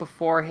rope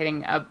before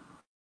hitting a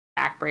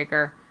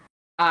backbreaker.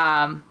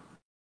 Um,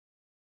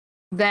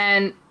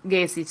 then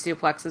Gacy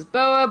suplexes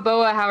Boa.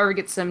 Boa, however,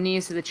 gets some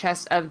knees to the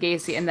chest of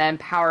Gacy and then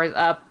powers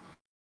up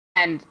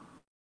and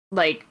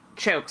like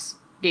chokes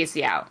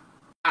Gacy out.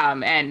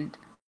 And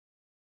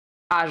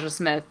Aja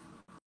Smith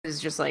is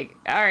just like,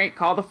 all right,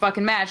 call the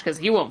fucking match because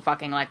he won't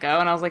fucking let go.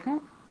 And I was like,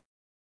 oh,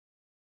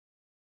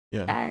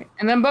 Yeah. all right.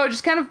 And then Bo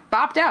just kind of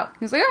bopped out.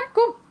 He's like, all right,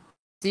 cool.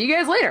 See you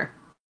guys later.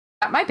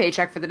 Got my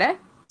paycheck for the day.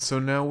 So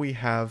now we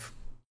have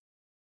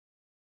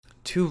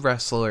two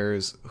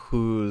wrestlers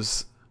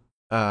whose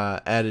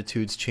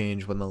attitudes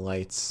change when the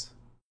lights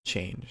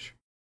change.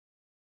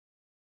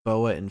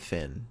 Boa and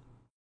Finn.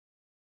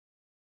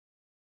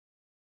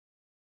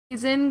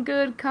 He's in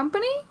good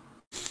company.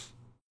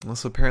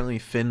 Also, apparently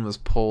Finn was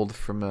pulled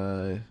from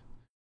a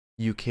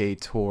UK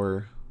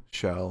tour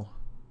show.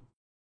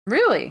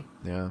 Really?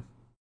 Yeah.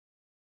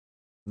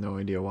 No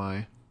idea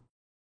why.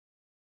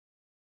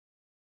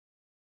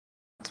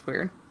 That's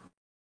weird.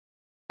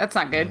 That's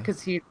not good Yeah.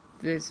 because he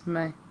is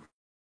my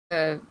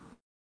uh,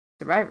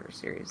 Survivor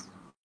series.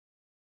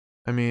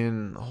 I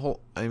mean,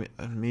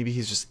 maybe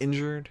he's just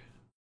injured.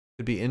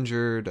 Could be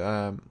injured.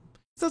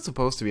 He's not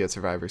supposed to be at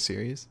Survivor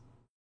Series.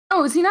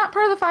 Oh, is he not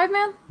part of the five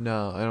man?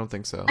 No, I don't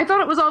think so. I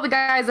thought it was all the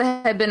guys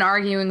that had been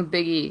arguing with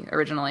Big E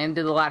originally and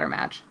did the ladder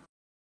match.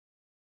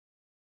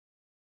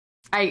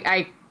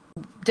 I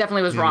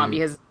definitely was wrong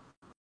Maybe. because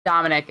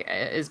Dominic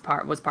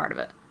was part of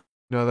it.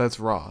 No, that's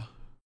Raw.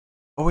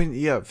 Oh, wait,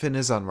 yeah, Finn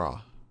is on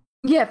Raw.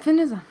 Yeah, Finn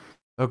is.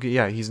 Okay,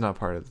 yeah, he's not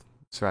part of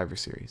Survivor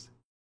Series.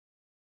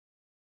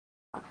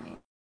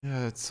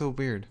 Yeah, it's so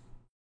weird.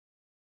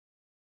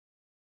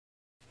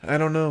 I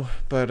don't know,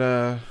 but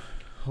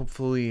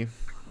hopefully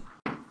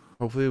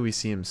we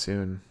see him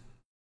soon.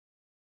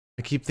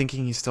 I keep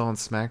thinking he's still on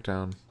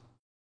SmackDown.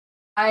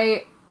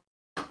 I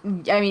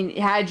mean,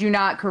 had you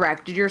not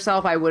corrected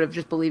yourself, I would have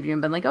just believed you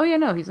and been like, "Oh yeah,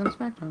 no, he's on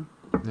SmackDown."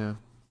 Yeah.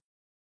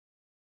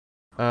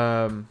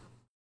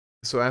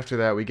 So after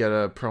that, we get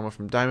a promo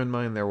from Diamond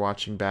Mine. They're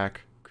watching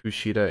back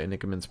Kushida and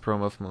Nickerman's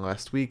promo from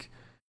last week,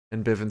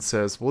 and Bivens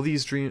says, "Well,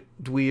 these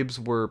dweebs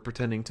were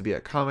pretending to be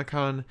at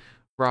Comic-Con.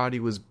 Roddy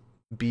was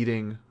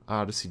beating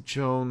Odyssey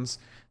Jones.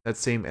 That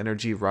same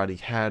energy Roddy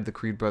had, the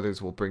Creed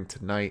brothers will bring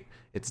tonight.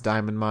 It's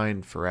Diamond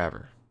Mine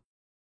forever."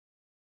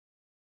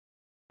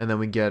 And then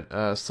we get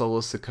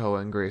Solo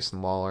Sikoa and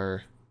Grayson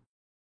Waller.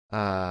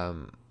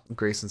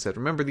 Grayson said,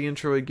 "Remember the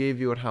intro I gave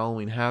you at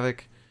Halloween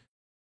Havoc?"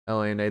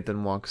 LA Knight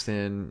then walks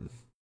in.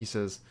 He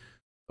says,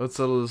 "Let's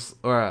settle this."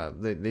 Or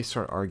they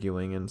start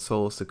arguing, and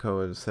Solo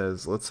Sikoa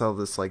says, "Let's settle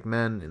this like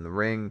men in the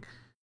ring."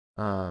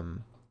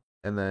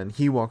 And then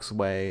he walks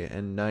away,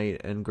 and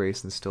Knight and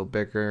Grayson still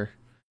bicker.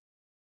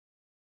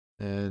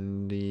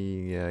 And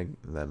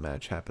that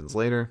match happens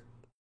later.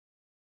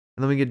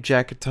 And then we get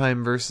Jacket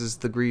Time versus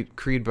the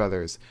Creed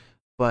brothers.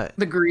 But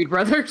The Greed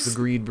Brothers. the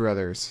Greed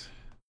brothers.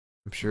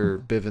 I'm sure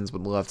Bivens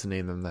would love to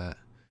name them that.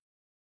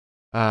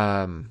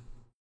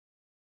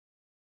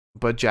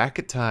 But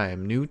Jacket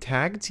Time, new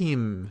tag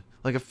team,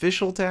 like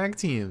official tag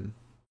team.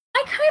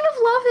 I kind of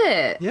love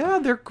it. Yeah,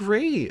 they're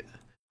great.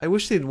 I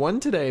wish they'd won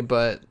today,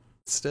 but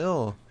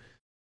still.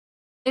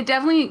 It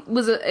definitely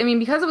was. I mean,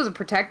 because it was a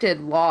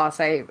protected loss,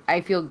 I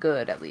feel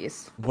good at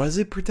least. Was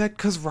it protect?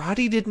 Because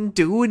Roddy didn't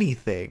do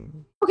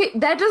anything. Okay,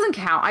 that doesn't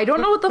count. I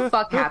don't know what the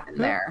fuck happened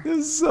there.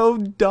 It's so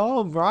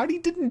dumb. Roddy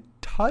didn't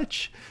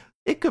touch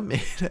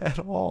Ickerman at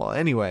all.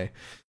 Anyway.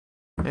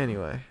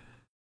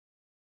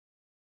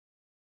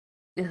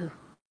 Ew.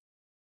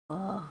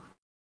 Oh, I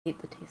hate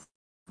the taste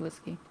of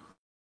whiskey.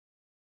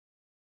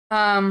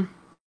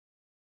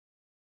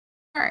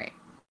 All right.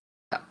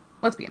 So,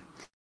 let's begin.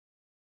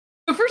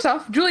 So first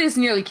off, Julius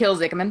nearly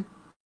kills Ickaman.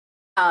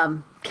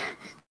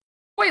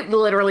 Quite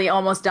literally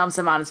almost dumps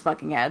him on his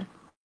fucking head.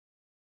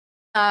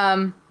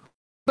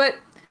 But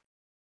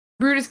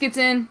Brutus gets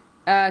in,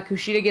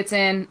 Kushida gets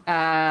in.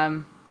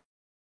 I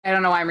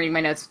don't know why I'm reading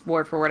my notes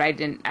word for word. I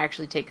didn't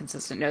actually take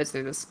consistent notes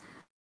through this.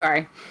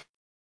 Sorry.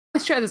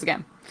 Let's try this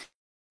again.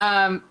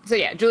 So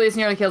yeah, Julius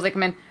nearly kills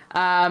Ickaman.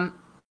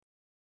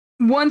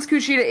 Once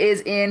Kushida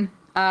is in,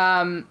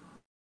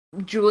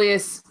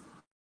 Julius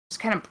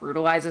just kind of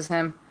brutalizes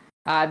him.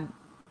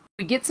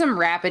 We get some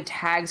rapid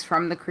tags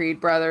from the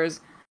Creed brothers,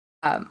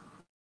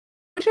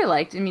 which I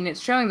liked. I mean, it's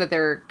showing that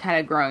they're kind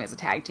of growing as a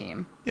tag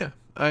team. Yeah,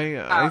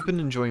 I've been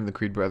enjoying the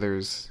Creed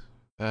brothers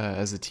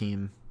as a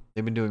team.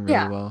 They've been doing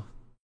really well.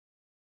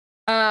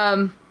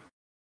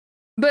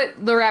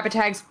 But the rapid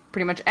tags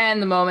pretty much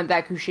end the moment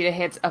that Kushida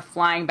hits a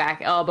flying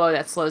back elbow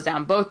that slows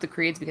down both the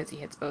Creeds because he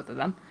hits both of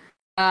them.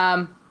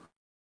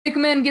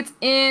 Ickaman gets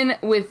in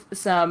with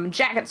some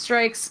jacket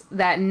strikes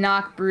that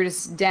knock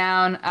Brutus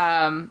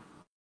down.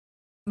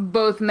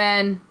 Both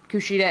men,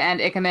 Kushida and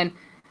Ickaman,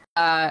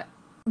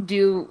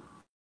 do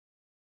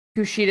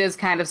Kushida's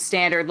kind of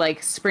standard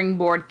like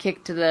springboard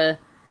kick to the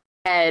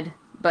head,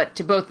 but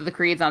to both of the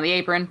Creeds on the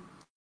apron.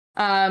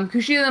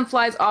 Kushida then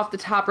flies off the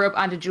top rope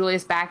onto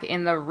Julius back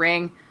in the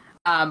ring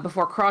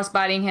before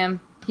crossboding him.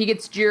 He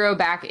gets Jiro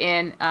back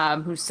in,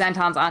 who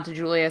sentons onto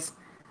Julius.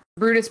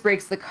 Brutus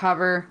breaks the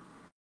cover.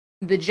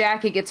 The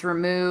jacket gets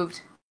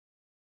removed.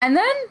 And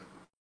then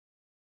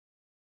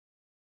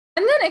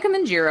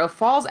Ickaman Jiro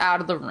falls out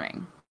of the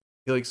ring.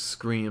 He like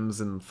screams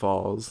and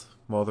falls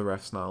while the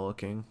ref's not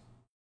looking.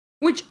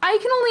 Which I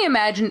can only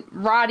imagine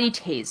Roddy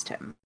tased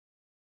him.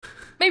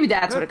 Maybe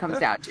that's what it comes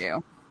down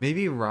to.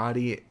 Maybe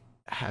Roddy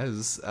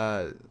has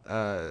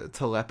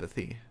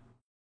telepathy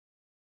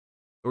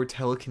or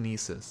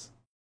telekinesis.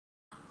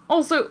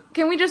 Also,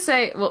 can we just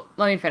say, well,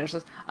 let me finish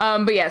this.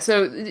 But yeah,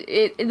 so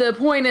the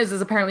point is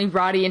apparently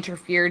Roddy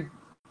interfered,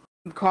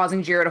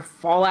 causing Jiro to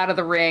fall out of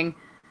the ring.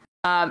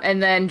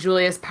 And then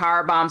Julius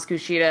powerbombs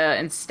Kushida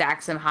and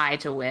stacks him high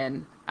to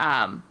win.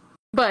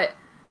 But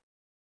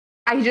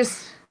I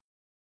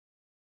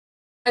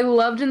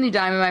loved in the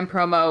Diamond Mine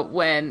promo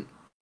when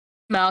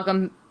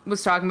Malcolm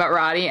was talking about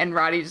Roddy and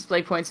Roddy just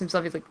like points to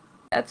himself. He's like,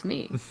 that's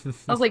me.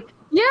 I was like,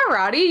 yeah,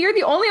 Roddy, you're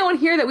the only one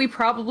here that we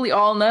probably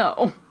all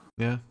know.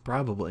 Yeah,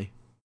 probably.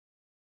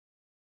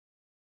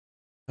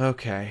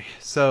 Okay,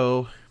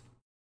 so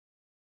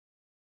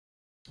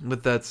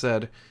with that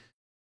said,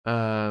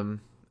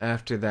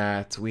 after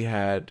that we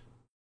had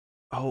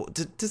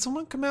did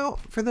someone come out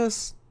for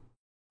this?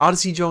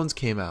 Odyssey Jones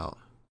came out.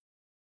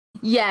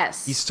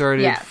 Yes. He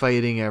started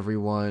fighting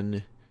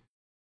everyone,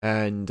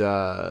 and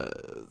a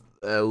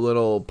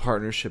little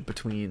partnership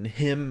between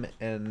him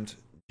and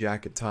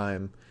Jacket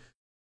Time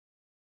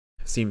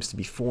seems to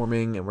be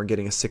forming, and we're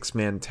getting a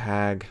 6-man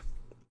tag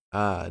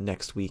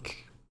next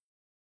week.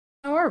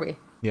 How are we?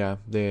 Yeah,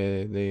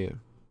 they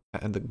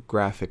had the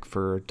graphic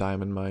for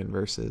Diamond Mine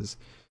versus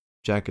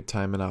Jacket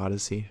Time and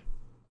Odyssey.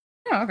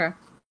 Oh, okay.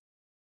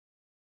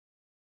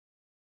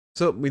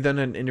 So we then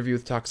had an interview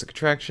with Toxic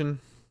Attraction.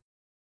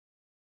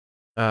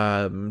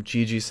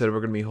 Gigi said we're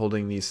going to be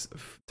holding these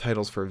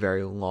titles for a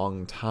very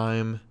long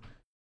time.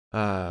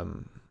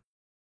 Mandy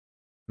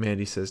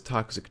says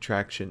Toxic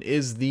Attraction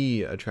is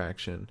the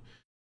attraction.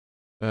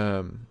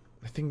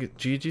 I think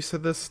Gigi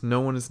said this.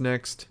 No one is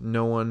next.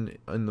 No one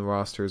in the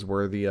roster is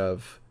worthy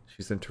of.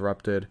 She's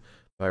interrupted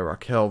by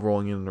Raquel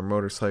rolling in on her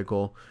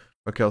motorcycle.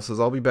 Raquel says,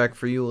 I'll be back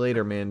for you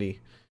later, Mandy.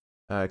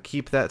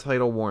 Keep that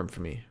title warm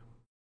for me.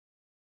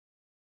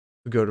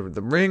 We go to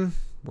the ring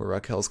where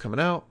Raquel's coming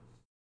out.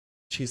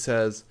 She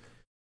says,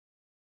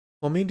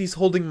 while Mandy's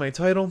holding my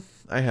title,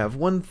 I have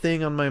one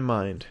thing on my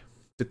mind.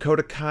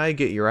 Dakota Kai,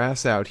 get your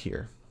ass out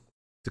here.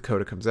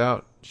 Dakota comes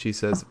out. She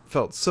says,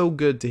 felt so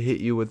good to hit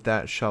you with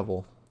that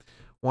shovel.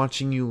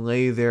 Watching you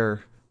lay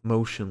there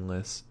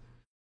motionless.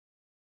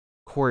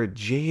 Cora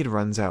Jade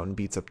runs out and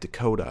beats up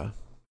Dakota.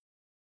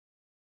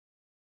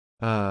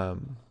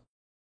 And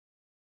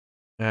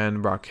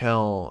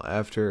Raquel,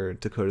 after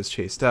Dakota's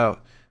chased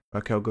out,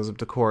 Raquel goes up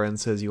to Cora and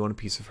says, you want a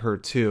piece of her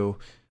too,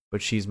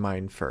 but she's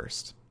mine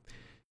first.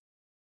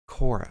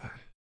 Cora,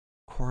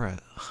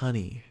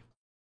 honey,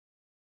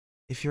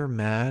 if you're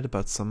mad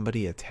about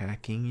somebody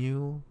attacking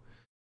you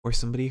or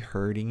somebody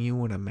hurting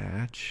you in a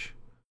match,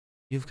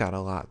 you've got a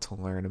lot to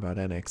learn about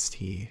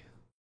NXT.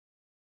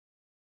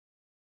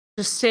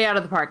 Just stay out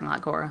of the parking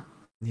lot, Cora.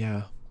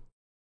 Yeah.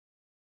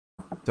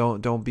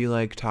 Don't be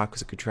like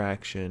Toxic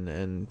Attraction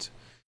and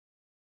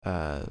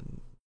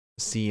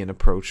see an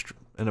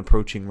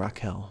approaching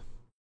Raquel.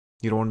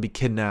 You don't want to be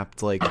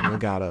kidnapped like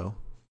Legato.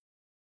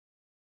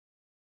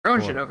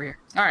 Throwing shit over here.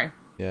 All right.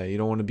 Yeah, you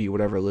don't want to be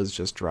whatever Liz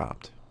just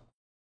dropped.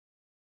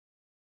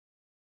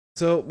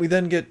 So we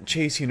then get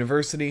Chase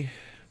University.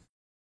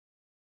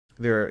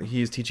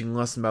 He is teaching a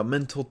lesson about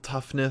mental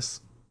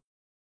toughness.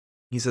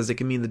 He says it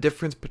can mean the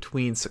difference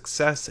between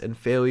success and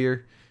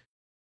failure.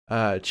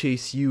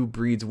 Chase U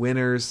breeds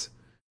winners.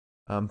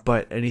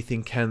 but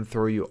anything can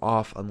throw you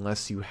off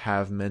unless you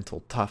have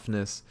mental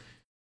toughness.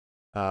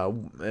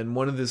 And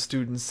one of the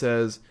students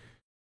says,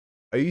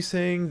 "Are you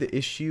saying the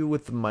issue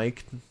with the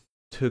mic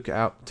took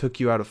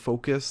you out of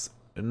focus?"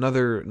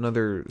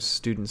 Another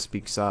student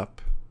speaks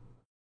up,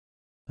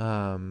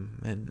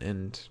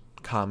 and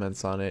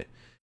comments on it.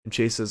 And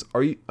Chase says,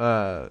 "Are you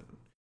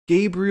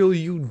Gabriel,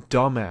 you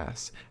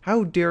dumbass.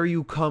 How dare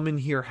you come in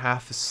here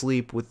half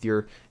asleep with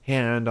your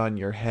hand on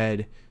your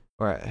head,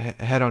 or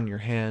head on your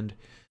hand?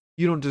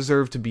 You don't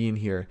deserve to be in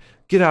here.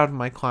 Get out of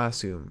my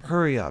classroom.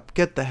 Hurry up.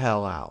 Get the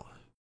hell out."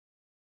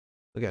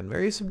 Again,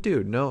 very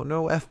subdued.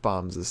 No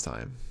F-bombs this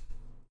time.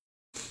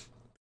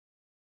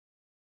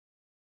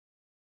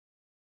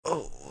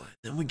 Oh,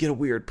 then we get a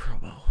weird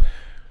promo.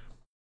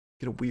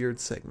 Get a weird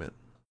segment.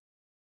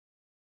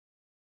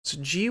 So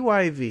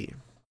GYV.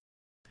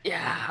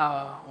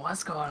 Yeah,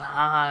 what's going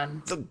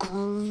on? The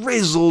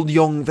grizzled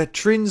young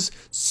veterans,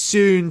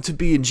 soon to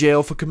be in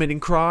jail for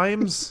committing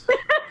crimes.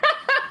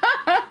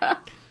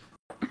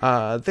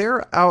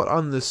 They're out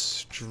on the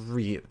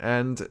street,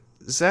 and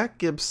Zach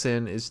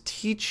Gibson is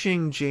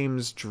teaching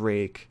James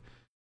Drake.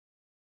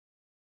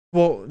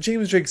 Well,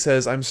 James Drake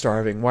says, "I'm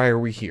starving. Why are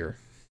we here?"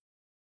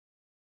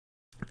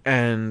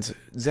 And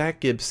Zach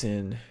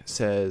Gibson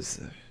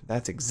says,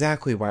 "That's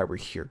exactly why we're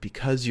here,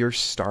 because you're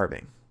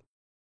starving."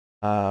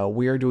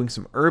 We are doing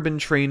some urban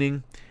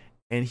training,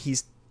 and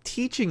he's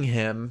teaching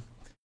him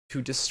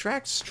to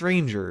distract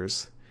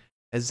strangers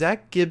as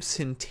Zach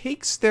Gibson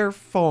takes their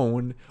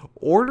phone,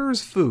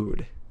 orders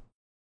food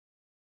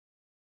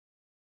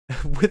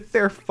with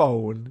their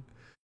phone,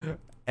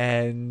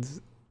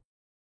 and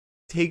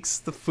takes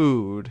the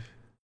food.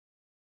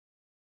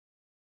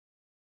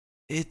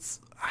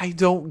 I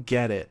don't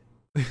get it.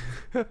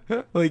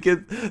 Like,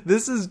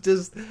 this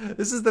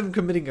is them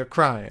committing a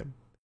crime.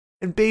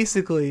 And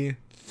basically,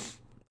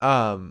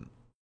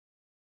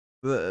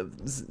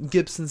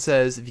 Gibson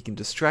says, if you can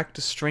distract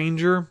a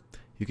stranger,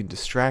 you can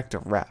distract a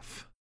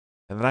ref.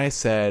 And then I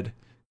said,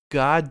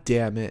 God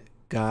damn it.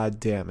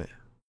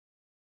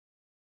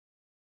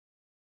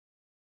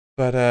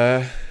 But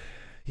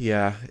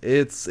yeah,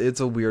 it's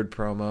a weird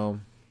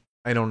promo.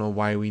 I don't know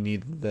why we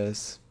needed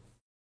this.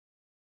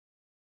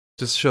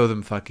 Just show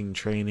them fucking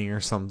training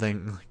or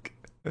something. Like,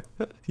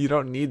 you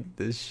don't need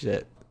this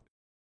shit.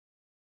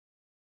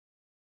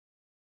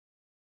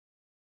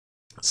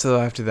 So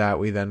after that,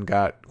 we then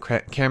got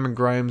Cameron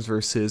Grimes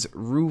versus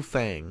Ru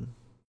Feng.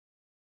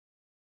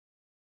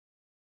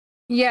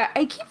 Yeah,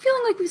 I keep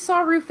feeling like we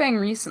saw Ru Feng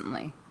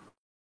recently.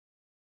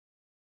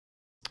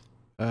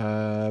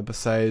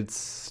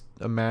 Besides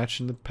a match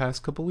in the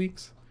past couple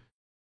weeks?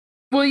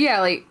 Well,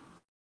 yeah, like,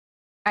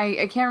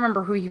 I can't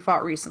remember who he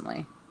fought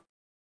recently.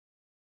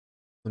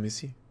 Let me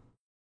see.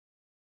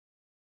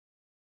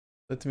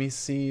 Let me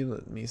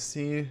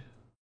see.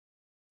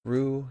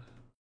 Ru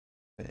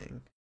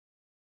Feng.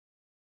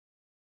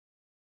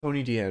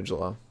 Tony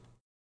D'Angelo.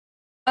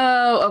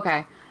 Oh,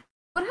 okay.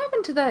 What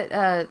happened to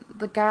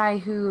the guy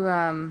who,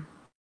 remember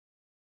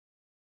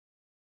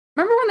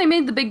when they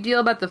made the big deal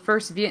about the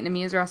first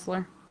Vietnamese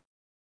wrestler?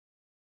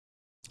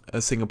 A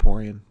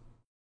Singaporean.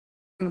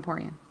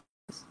 Singaporean.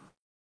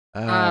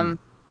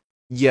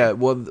 Yeah,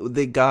 well,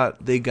 they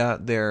got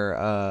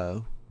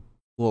their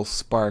little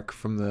spark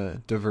from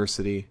the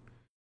diversity,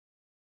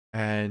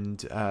 and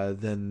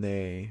then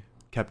they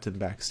kept him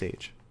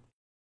backstage.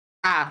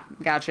 Ah,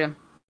 gotcha.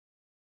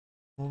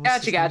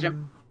 Gotcha.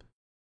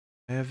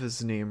 I have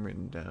his name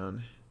written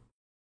down.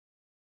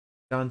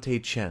 Dante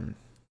Chen.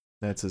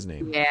 That's his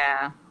name.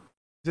 Yeah.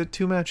 He had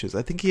 2 matches.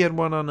 I think he had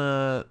one on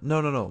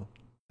No.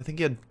 I think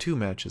he had 2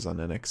 matches on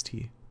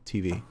NXT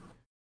TV.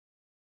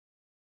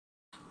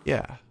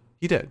 Yeah,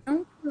 he did.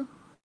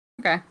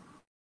 Okay.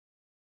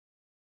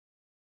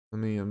 Let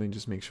me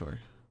just make sure.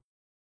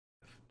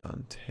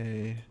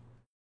 Dante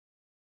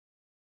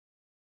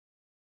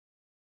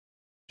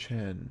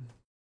Chen.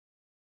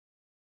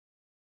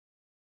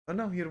 Oh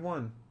no, he had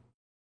 1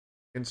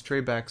 against Trey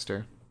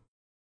Baxter.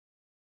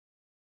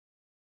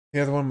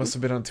 The other one must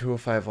have been on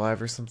 205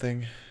 Live or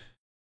something.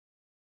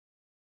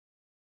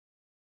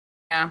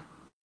 Yeah.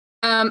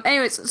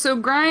 Anyways, so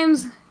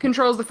Grimes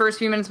controls the first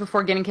few minutes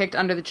before getting kicked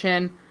under the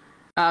chin.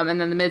 And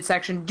then the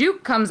midsection.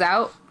 Duke comes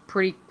out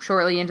pretty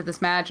shortly into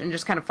this match and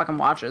just kind of fucking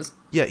watches.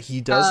 Yeah,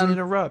 he doesn't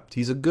interrupt.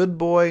 He's a good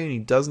boy and he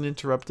doesn't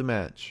interrupt the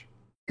match.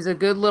 He's a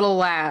good little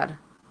lad.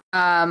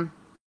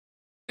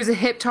 There's a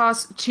hip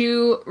toss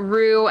to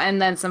Rue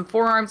and then some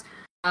forearms.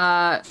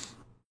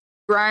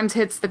 Grimes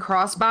hits the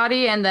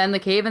crossbody and then the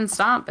cave-in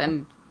stomp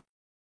and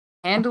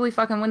handily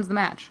fucking wins the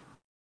match.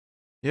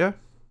 Yeah.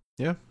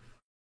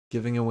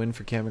 Giving a win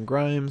for Cameron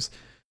Grimes.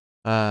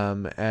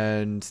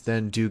 And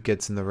then Duke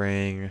gets in the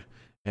ring.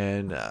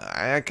 And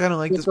I kind of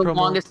like this promo. It's the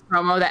longest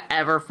promo that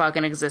ever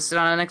fucking existed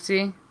on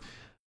NXT.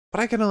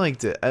 But I kind of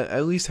liked it.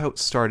 At least how it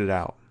started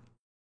out.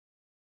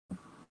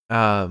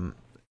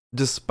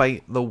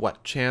 Despite the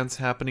what chants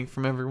happening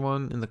from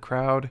everyone in the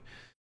crowd,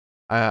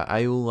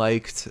 I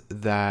liked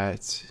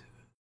that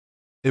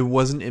it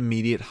wasn't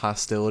immediate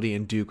hostility,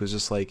 and Duke was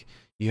just like,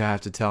 you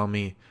have to tell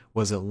me,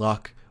 was it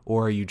luck?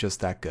 or are you just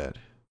that good?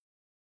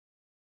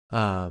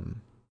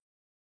 Um,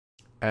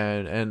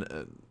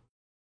 and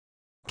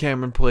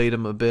Cameron played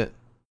him a bit,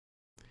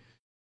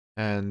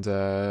 and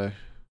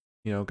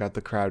got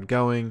the crowd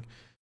going,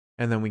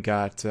 and then we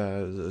got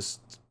this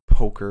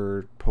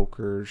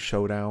poker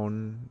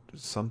showdown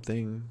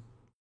something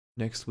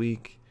next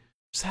week.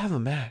 Just have a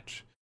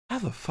match.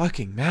 Have a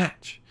fucking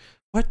match.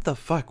 What the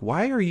fuck?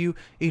 Why are you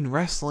in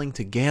wrestling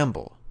to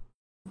gamble?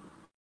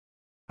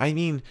 I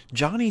mean,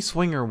 Johnny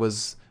Swinger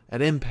was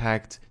at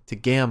Impact to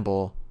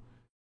gamble.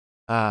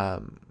 I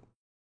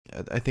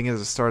think at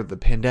the start of the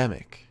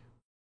pandemic,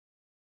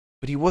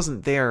 but he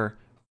wasn't there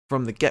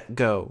from the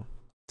get-go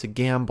to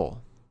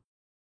gamble.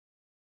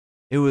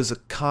 It was a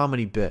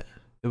comedy bit.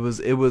 It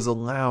was a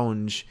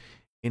lounge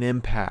in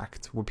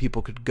Impact where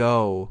people could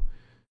go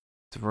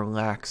to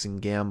relax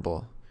and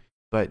gamble.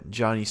 But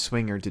Johnny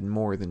Swinger did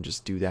more than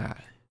just do that.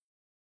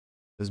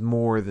 It was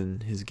more than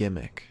his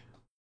gimmick.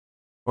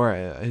 Or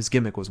his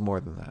gimmick was more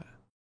than that.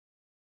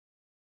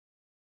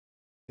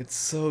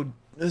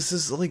 This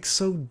is like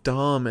so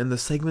dumb, and the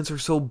segments are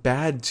so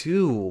bad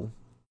too.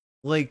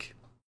 Like,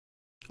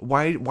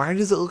 why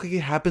does it look like it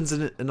happens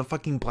in a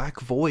fucking black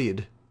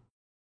void?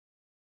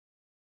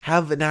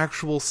 Have an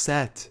actual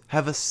set.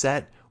 Have a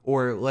set,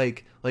 or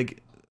like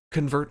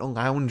convert a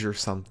lounge or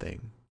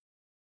something.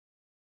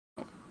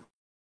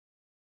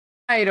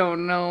 I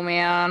don't know,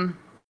 man.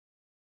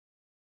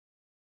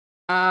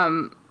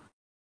 Um,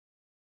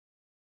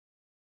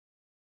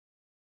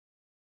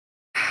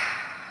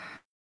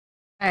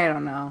 I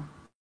don't know.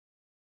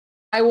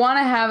 I want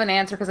to have an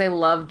answer because I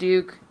love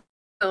Duke.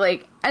 But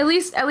like, at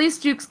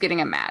least Duke's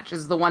getting a match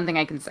is the one thing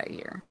I can say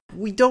here.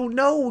 We don't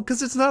know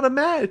because it's not a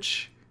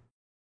match.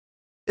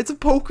 It's a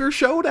poker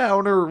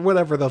showdown or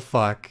whatever the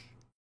fuck.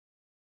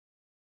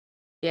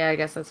 Yeah, I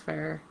guess that's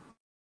fair.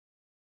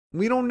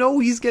 We don't know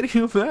he's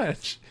getting a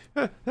match.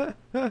 That's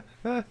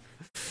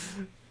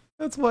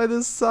why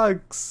this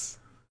sucks.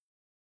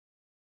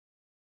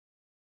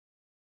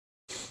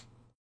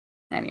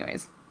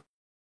 Anyways.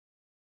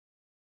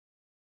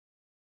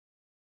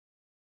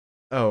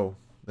 Oh,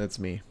 that's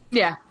me.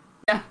 Yeah.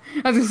 Yeah.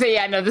 I was gonna say,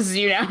 yeah, no, this is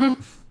you now.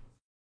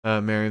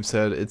 Miriam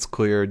said, it's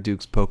clear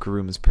Duke's poker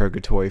room is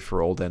purgatory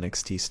for old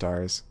NXT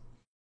stars.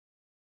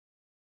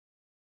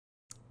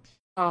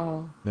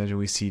 Oh. Imagine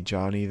we see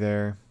Johnny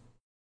there.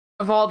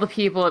 Of all the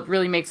people, it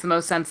really makes the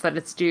most sense that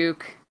it's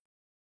Duke.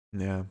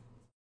 Yeah.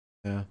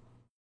 Yeah.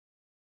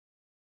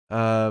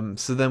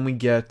 So then we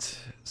get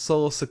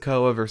Solo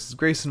Sikoa versus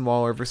Grayson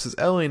Waller versus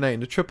LA Knight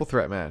in a triple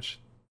threat match.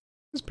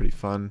 It was pretty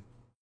fun.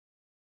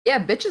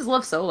 Yeah, bitches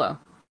love Solo.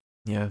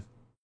 Yeah.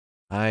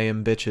 I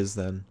am bitches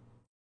then.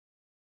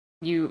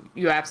 You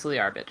absolutely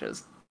are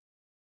bitches.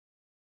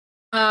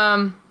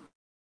 So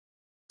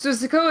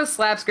Sikoa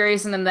slaps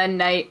Grayson and then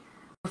Knight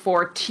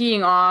before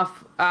teeing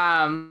off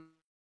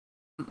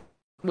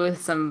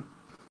with some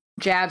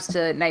jabs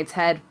to Knight's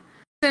head.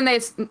 Then I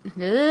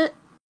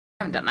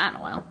haven't done that in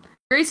a while.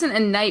 Grayson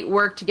and Knight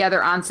work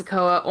together on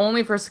Sikoa,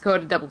 only for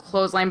Sikoa to double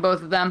clothesline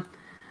both of them.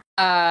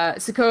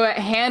 Sikoa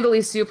handily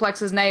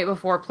suplexes Knight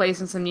before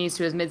placing some knees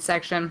to his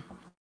midsection.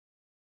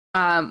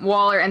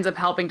 Waller ends up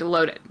helping to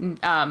load it.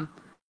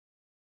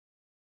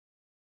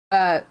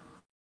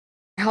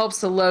 Helps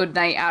to load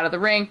Knight out of the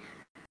ring.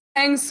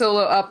 Hangs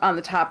Solo up on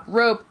the top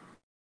rope.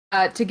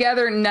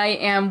 Together, Knight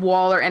and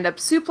Waller end up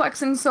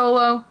suplexing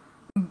Solo,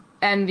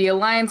 and the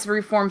alliance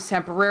reforms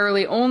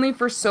temporarily, only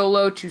for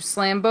Solo to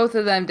slam both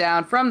of them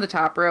down from the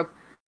top rope.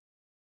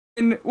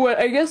 And what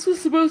I guess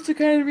was supposed to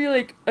kind of be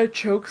like a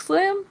choke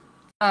slam.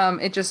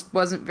 It just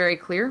wasn't very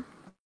clear.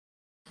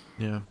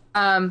 Yeah.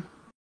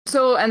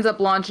 Solo ends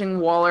up launching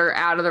Waller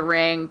out of the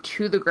ring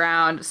to the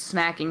ground,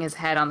 smacking his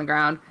head on the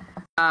ground.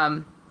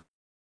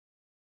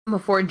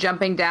 Before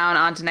jumping down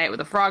onto Knight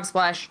with a frog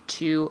splash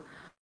to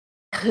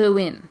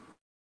win.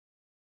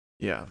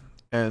 Yeah.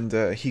 And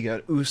he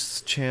got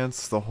Oost's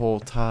chance the whole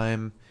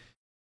time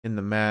in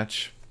the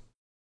match.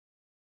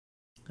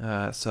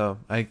 So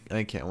I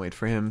can't wait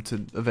for him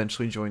to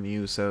eventually join the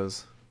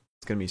Usos.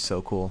 It's gonna be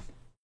so cool.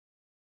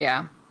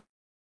 Yeah.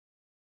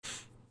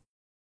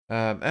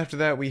 After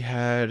that, we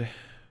had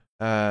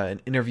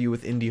an interview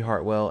with Indy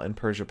Hartwell and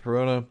Persia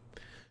Perona.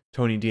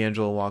 Tony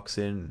D'Angelo walks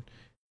in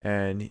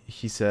and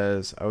he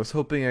says, I was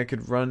hoping I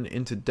could run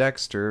into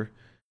Dexter,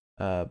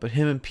 but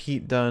him and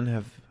Pete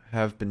Dunne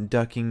have been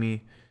ducking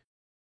me.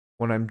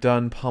 When I'm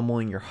done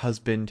pummeling your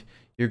husband,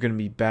 you're going to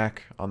be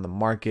back on the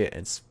market.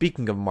 And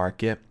speaking of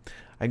market,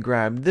 I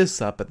grabbed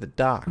this up at the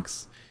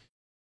docks.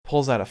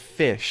 Pulls out a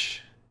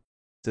fish.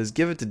 Says,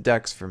 give it to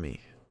Dex for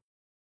me.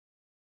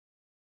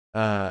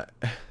 They're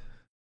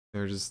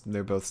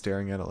both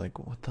staring at it like,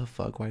 what the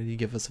fuck? Why did you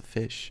give us a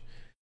fish?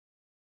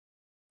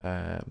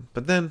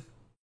 But then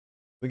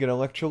we get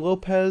Elektra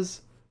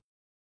Lopez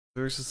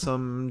versus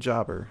some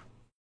jobber.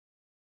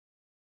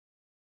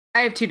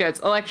 I have two notes.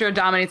 Elektra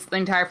dominates the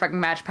entire fucking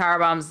match,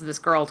 powerbombs this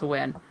girl to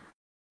win.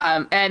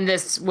 And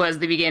this was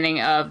the beginning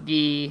of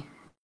the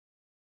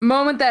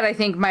moment that I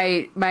think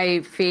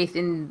my faith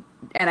in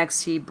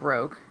NXT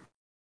broke.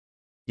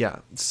 Yeah,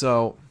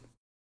 so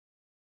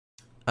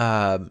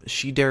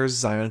She dares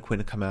Zion Quinn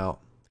to come out,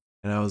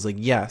 and I was like,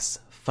 yes,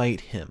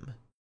 fight him.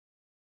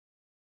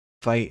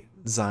 Fight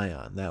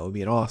Zion. That would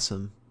be an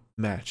awesome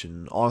match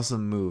and an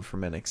awesome move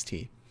from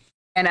NXT.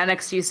 And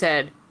NXT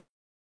said,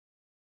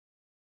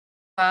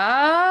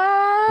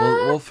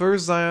 Well,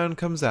 first Zion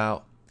comes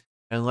out,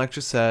 and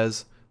Elektra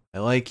says, I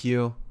like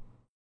you,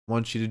 I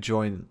want you to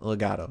join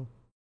Legato.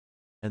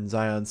 And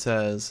Zion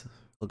says,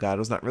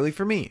 Legato's not really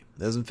for me. It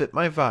doesn't fit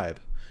my vibe.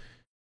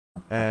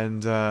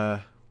 And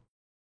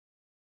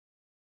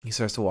he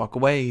starts to walk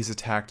away. He's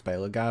attacked by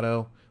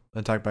Legato,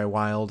 attacked by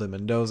Wild and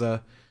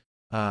Mendoza.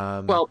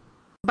 Well,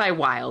 by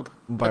Wild.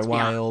 By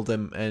Wild,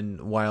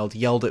 and Wild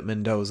yelled at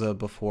Mendoza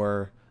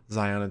before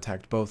Zion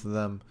attacked both of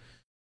them.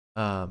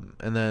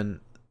 And then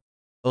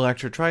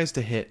Elektra tries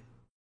to hit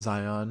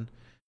Zion,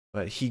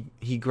 but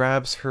he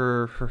grabs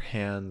her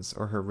hands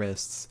or her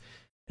wrists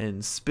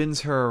and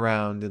spins her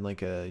around in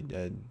like a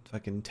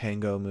fucking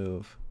tango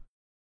move.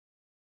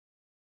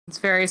 It's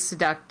very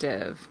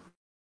seductive.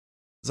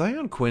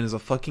 Zion Quinn is a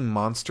fucking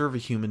monster of a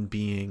human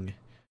being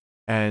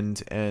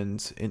and an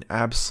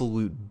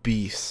absolute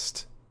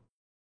beast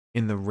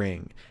in the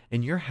ring.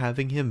 And you're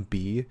having him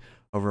be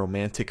a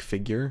romantic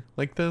figure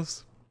like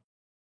this?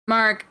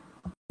 Mark,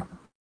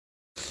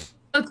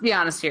 let's be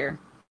honest here.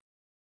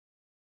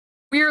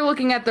 We are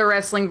looking at the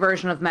wrestling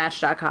version of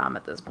Match.com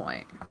at this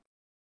point.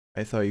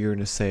 I thought you were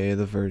going to say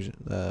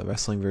the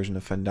wrestling version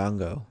of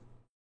Fandango.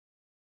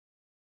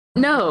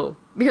 No,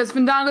 because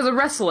Fandango's a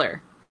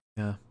wrestler.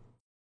 Yeah.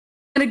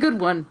 And a good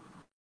one.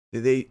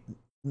 They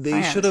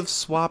should have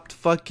swapped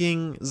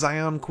fucking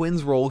Zion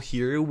Quinn's role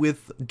here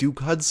with Duke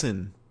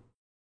Hudson.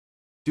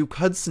 Duke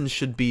Hudson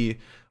should be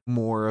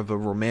more of a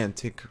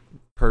romantic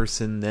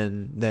person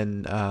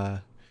than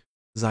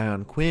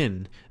Zion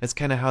Quinn. That's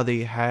kind of how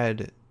they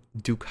had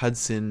Duke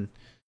Hudson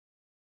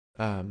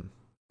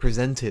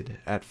presented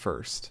at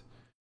first.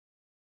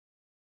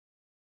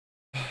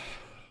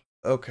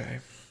 Okay.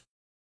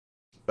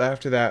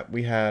 After that,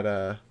 we had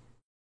a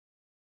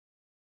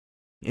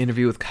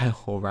interview with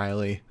Kyle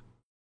O'Reilly.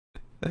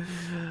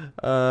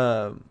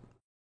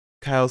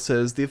 Kyle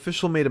says, the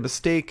official made a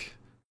mistake.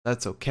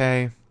 That's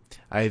okay.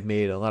 I've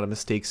made a lot of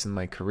mistakes in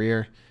my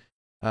career.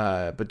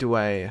 But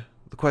the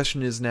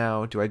question is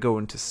now, do I go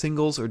into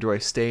singles or do I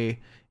stay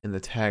in the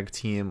tag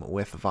team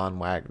with Von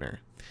Wagner?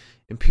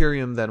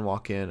 Imperium then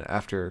walk in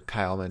after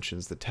Kyle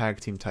mentions the tag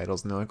team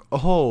titles, and they're like,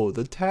 oh,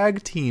 the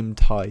tag team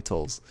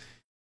titles.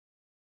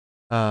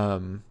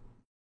 Von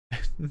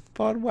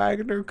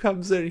Wagner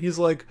comes in, he's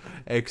like,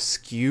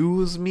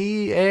 excuse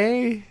me,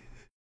 eh?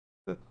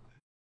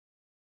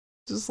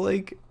 Just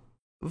like,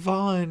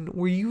 Von,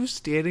 were you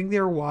standing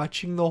there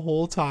watching the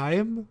whole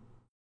time?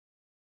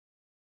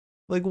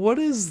 Like, what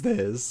is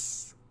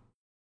this?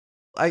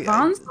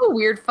 Von's the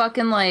weird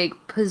fucking,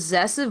 like,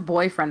 possessive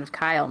boyfriend of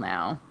Kyle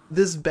now.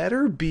 This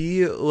better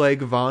be,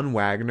 like, Von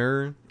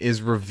Wagner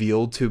is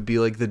revealed to be,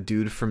 like, the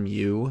dude from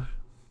You.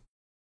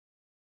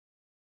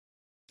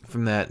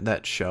 From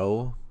that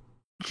show.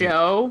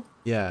 Joe?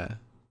 Yeah.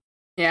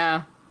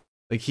 Yeah.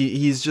 Like,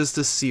 he's just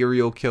a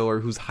serial killer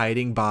who's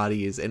hiding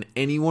bodies, and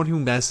anyone who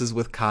messes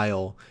with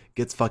Kyle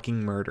gets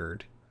fucking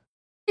murdered.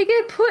 You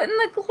get put in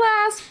the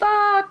glass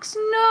box.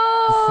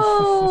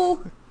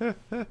 No.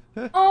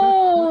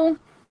 Oh.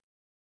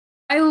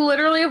 I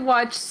literally have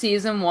watched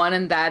season 1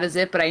 and that is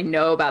it, but I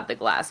know about the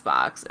glass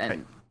box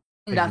and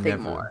nothing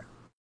more.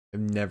 I've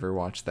never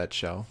watched that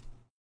show.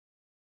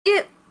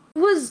 It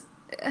was...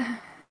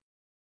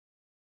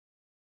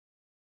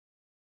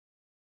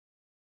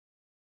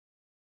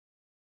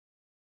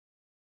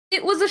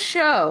 It was a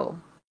show.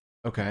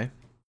 Okay.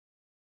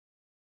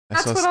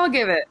 That's what I'll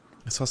give it.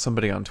 I saw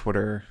somebody on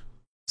Twitter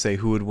say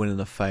who would win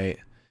in a fight,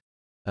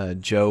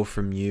 Joe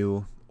from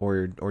You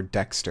or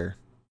Dexter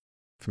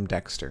from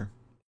Dexter.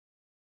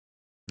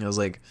 And I was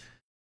like,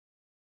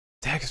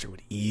 Dexter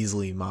would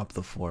easily mop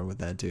the floor with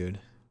that dude.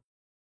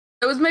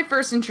 It was my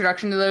first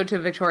introduction to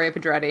Victoria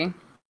Pedretti,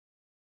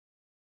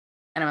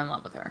 and I'm in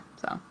love with her.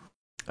 So.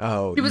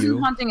 Oh, she was in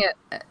Haunting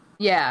it.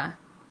 Yeah,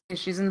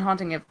 she's in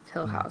Haunting of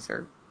Hill House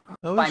or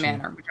Bly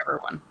Manor,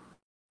 whichever one.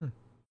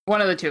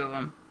 One of the two of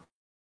them.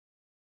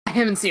 I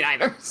haven't seen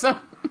either, so.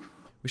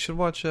 We should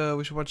watch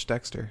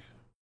Dexter.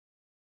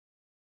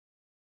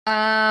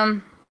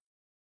 I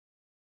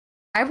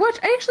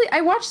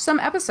watched some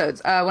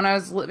episodes when I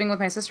was living with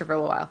my sister for a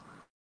little while.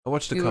 I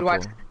watched a couple.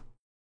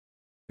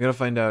 We gotta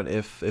find out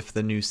if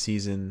the new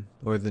season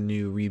or the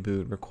new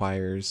reboot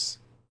requires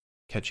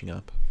catching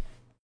up.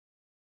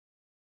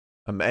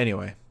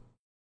 Anyway.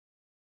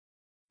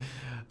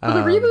 Well,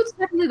 the reboot's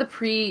technically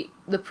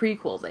the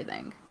prequels, I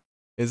think.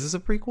 Is this a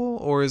prequel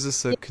or is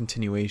this a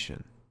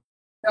continuation?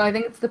 No, I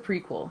think it's the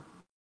prequel.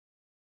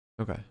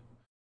 Okay.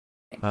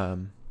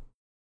 I'll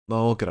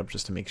look it up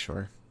just to make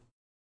sure.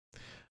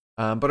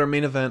 But our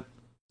main event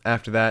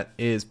after that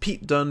is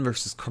Pete Dunne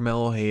versus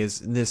Carmelo Hayes.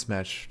 This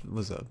match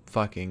was a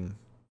fucking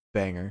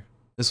banger.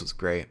 This was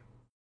great.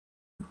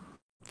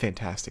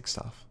 Fantastic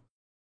stuff.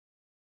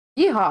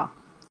 Yeehaw.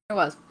 It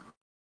was.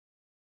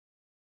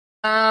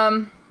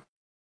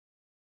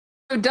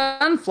 So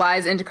Dunn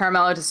flies into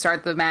Carmelo to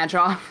start the match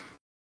off.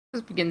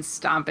 Just begins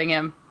stomping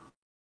him.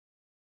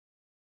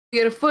 We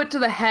get a foot to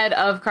the head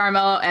of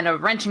Carmelo and a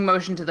wrenching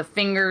motion to the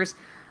fingers.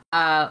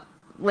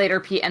 Later,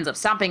 Pete ends up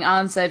stomping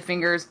on said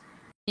fingers.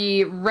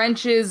 He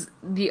wrenches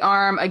the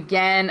arm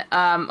again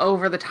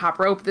over the top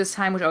rope this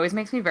time, which always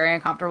makes me very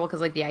uncomfortable because,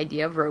 like, the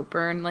idea of rope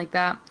burn like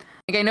that.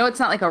 Like, I know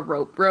it's not like a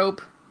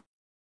rope,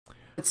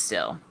 but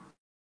still.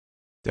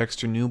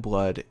 Dexter New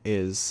Blood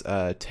is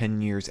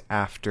 10 years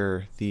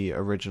after the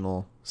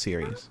original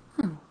series.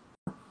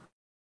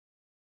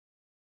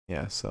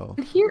 Yeah, so.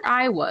 And here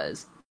I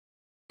was,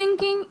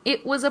 thinking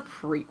it was a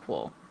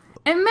prequel.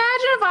 Imagine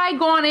if I'd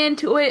gone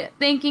into it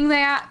thinking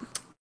that.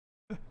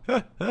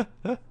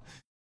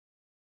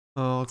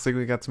 Oh, looks like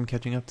we got some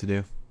catching up to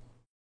do.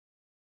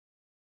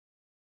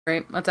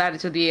 Right, let's add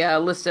it to the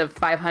list of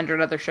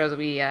 500 other shows that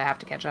we have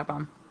to catch up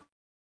on.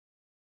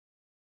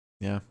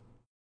 Yeah.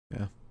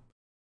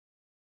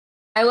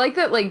 I like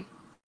that, like,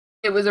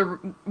 it was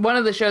one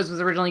of the shows was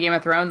originally Game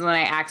of Thrones, and then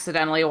I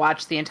accidentally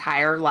watched the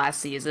entire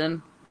last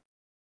season.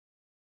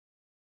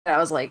 And I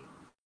was like,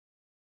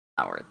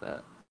 not worth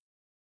it.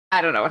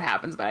 I don't know what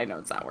happens, but I know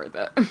it's not worth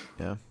it.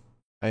 Yeah.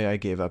 I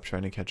gave up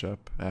trying to catch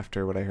up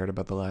after what I heard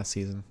about the last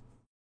season.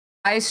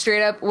 I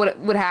straight up, what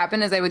would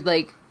happen is I would,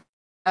 like,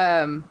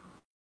 go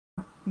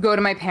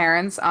to my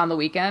parents on the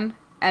weekend,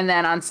 and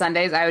then on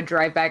Sundays I would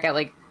drive back at,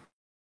 like,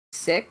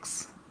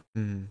 6.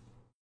 Mm-hmm.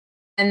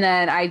 And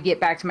then I'd get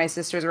back to my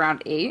sister's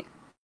around 8.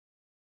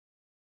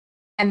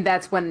 And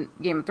that's when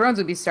Game of Thrones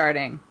would be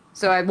starting.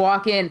 So I'd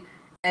walk in,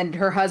 and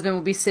her husband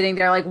would be sitting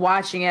there, like,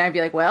 watching it. I'd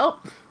be like,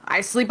 well,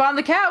 I sleep on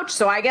the couch,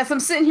 so I guess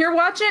I'm sitting here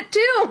watching it,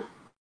 too.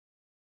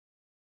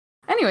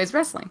 Anyways,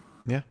 wrestling.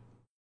 Yeah.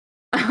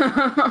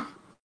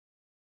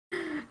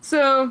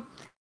 So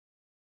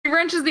he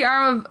wrenches the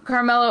arm of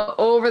Carmelo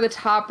over the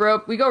top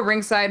rope. We go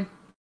ringside.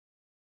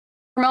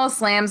 Carmelo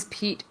slams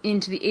Pete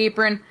into the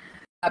apron,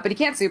 but he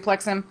can't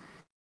suplex him.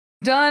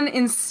 Dunn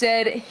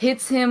instead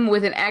hits him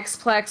with an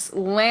X-Plex,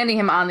 landing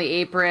him on the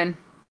apron.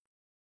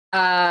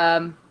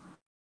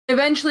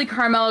 Eventually,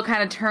 Carmelo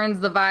kind of turns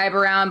the vibe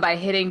around by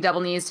hitting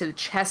double knees to the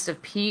chest of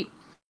Pete.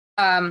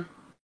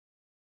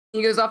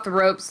 He goes off the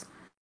ropes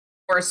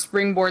for a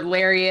springboard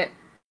lariat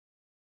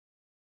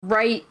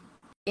right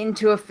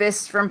into a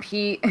fist from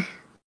Pete.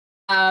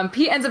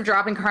 Pete ends up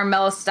dropping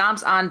Carmelo,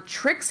 stomps on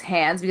Trick's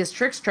hands because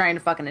Trick's trying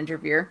to fucking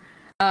interfere.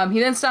 He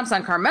then stomps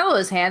on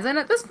Carmelo's hands, and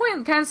at this point,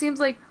 it kind of seems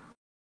like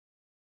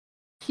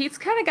Pete's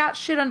kind of got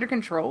shit under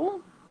control.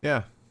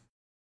 Yeah.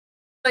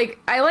 Like,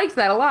 I liked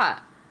that a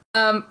lot.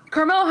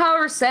 Carmelo,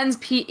 however, sends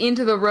Pete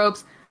into the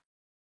ropes.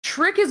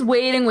 Trick is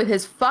waiting with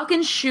his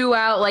fucking shoe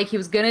out like he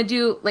was gonna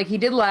do, like he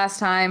did last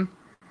time.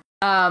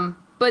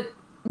 But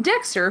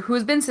Dexter, who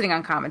has been sitting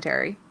on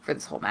commentary for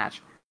this whole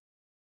match,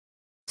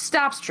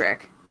 stops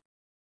Trick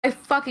by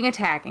fucking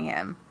attacking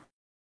him.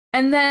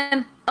 And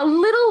then a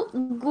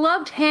little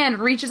gloved hand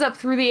reaches up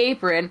through the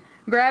apron,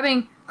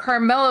 grabbing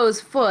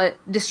Carmelo's foot,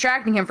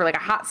 distracting him for like a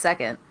hot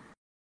second,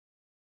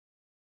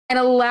 and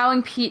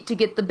allowing Pete to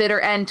get the bitter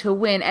end to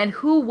win. And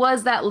who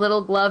was that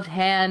little gloved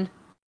hand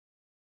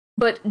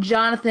but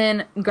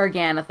Jonathan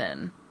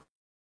Garganathan?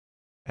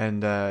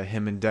 And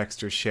him and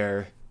Dexter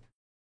share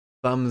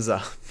thumbs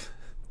up.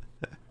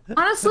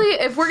 Honestly,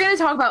 if we're going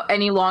to talk about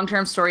any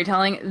long-term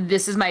storytelling,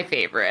 this is my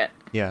favorite.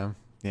 Yeah.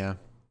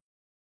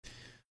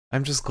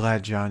 I'm just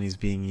glad Johnny's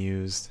being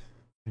used.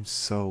 I'm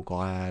so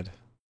glad.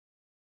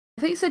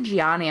 I think you said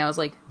Gianni. I was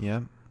like,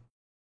 yeah.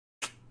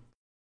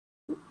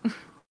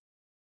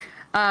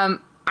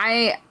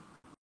 I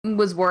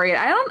was worried.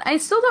 I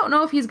still don't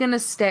know if he's gonna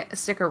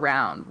stick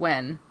around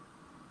when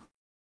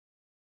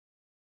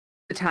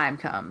the time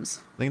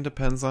comes. I think it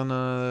depends on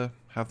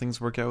how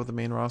things work out with the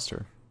main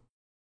roster.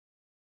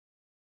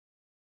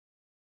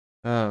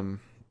 All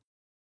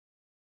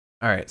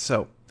right,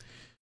 so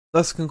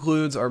this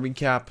concludes our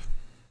recap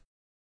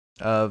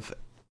of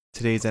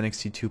today's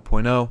NXT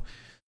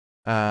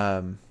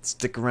 2.0.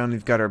 Stick around,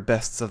 we've got our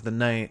bests of the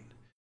night.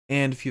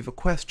 And if you have a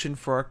question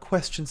for our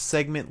question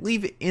segment,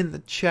 leave it in the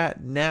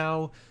chat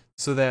now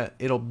so that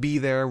it'll be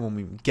there when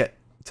we get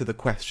to the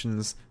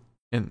questions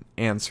and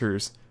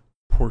answers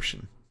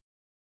portion.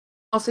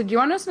 Also, do you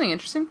want to know something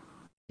interesting?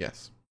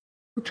 Yes.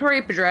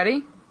 Victoria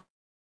Pedretti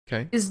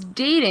is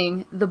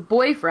dating the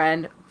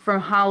boyfriend from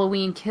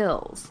Halloween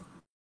Kills.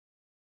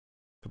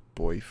 The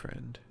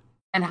boyfriend.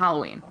 And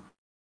Halloween.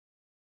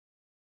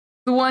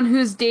 The one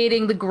who's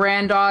dating the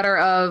granddaughter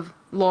of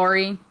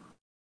Laurie.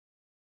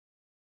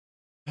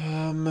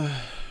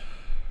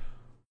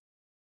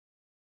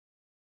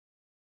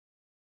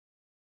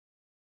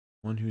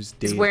 One who's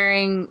dating. Is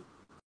wearing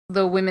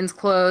the women's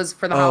clothes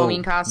for the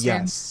Halloween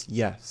costume.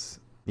 Yes.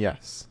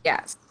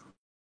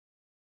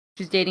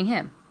 She's dating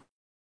him.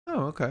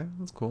 Oh, okay.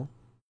 That's cool.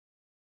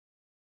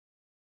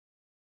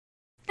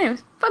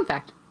 Anyways, fun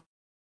fact.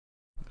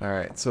 All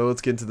right, so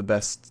let's get into the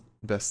best.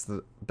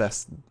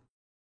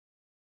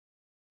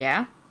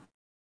 Yeah?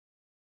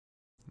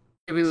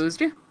 Did we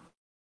lose you?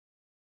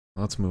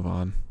 Let's move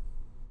on.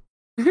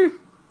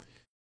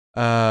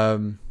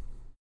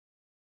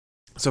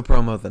 So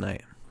promo of the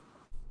night.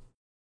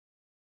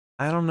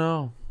 I don't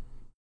know.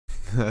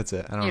 That's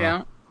it. I You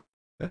don't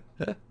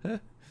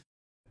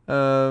know.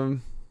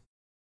 Um,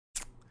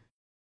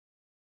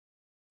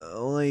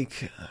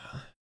 like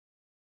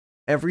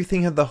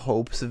everything had the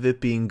hopes of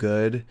it being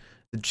good.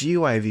 The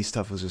GYV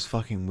stuff was just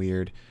fucking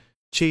weird.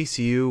 Chase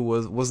U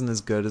wasn't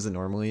as good as it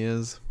normally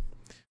is.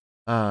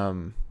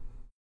 Um,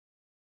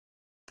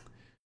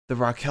 the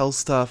Raquel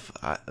stuff,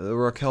 the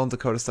Raquel and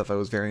Dakota stuff, I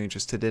was very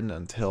interested in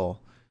until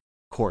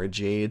Cora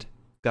Jade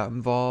got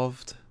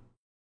involved.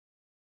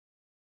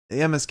 The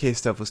MSK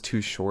stuff was too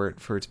short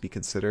for it to be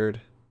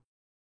considered.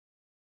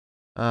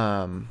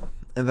 And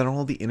then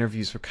all the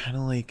interviews were kind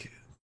of like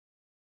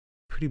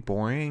pretty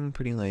boring,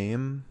 pretty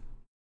lame.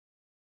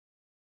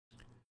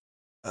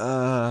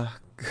 God,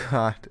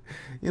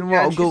 you know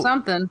what?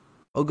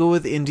 I'll go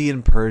with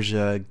Indian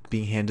Persia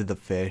being handed the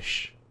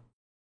fish.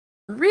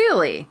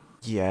 Really?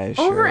 Yeah,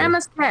 Over sure.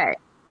 MSK.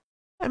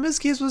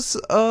 MSK's was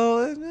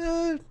all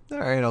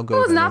right. I'll go. It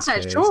with was not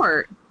MSK's. that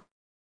short.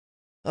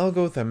 I'll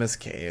go with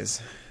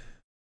MSK's.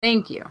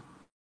 Thank you.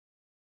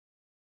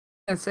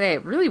 I say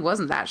it really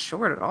wasn't that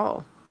short at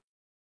all.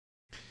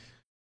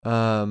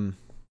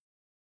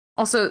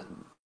 Also,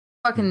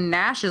 fucking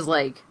Nash is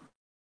like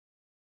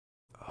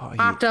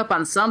popped up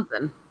on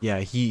something.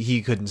 Yeah,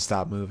 he couldn't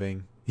stop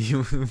moving. He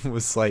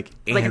was like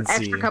antsy. Like an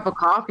extra cup of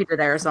coffee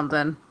today or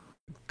something.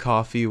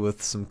 Coffee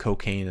with some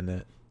cocaine in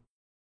it.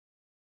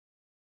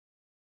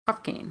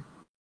 Cocaine.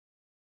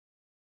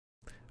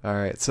 All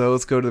right, so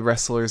let's go to the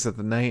wrestlers of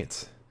the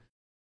night.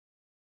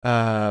 So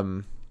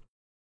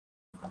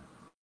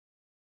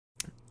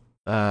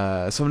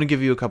I'm gonna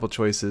give you a couple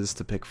choices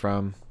to pick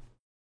from.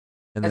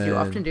 And as you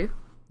often do.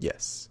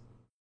 Yes.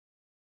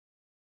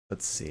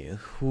 Let's see.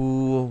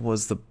 Who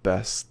was the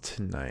best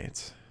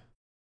tonight?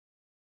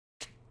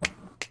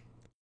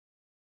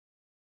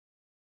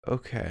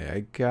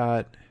 Okay,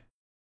 I'm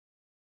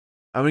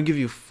gonna give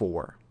you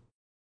 4.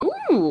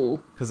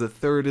 Ooh. Because the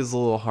third is a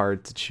little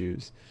hard to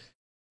choose.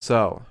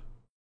 So,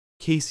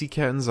 Casey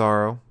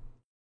Catanzaro,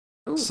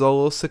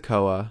 Solo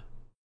Sikoa,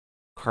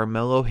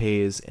 Carmelo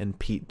Hayes, and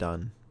Pete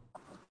Dunne.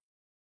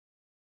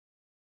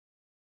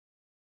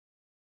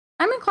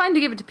 I'm inclined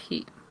to give it to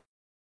Pete.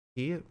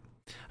 Pete?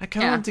 I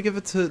kind of want to give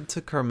it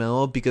to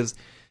Carmelo because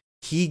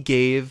he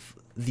gave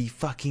the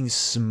fucking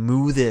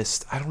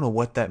smoothest, I don't know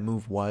what that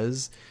move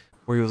was,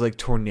 where he was like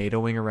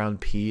tornadoing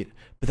around Pete,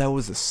 but that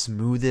was the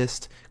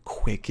smoothest,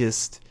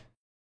 quickest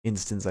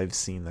instance I've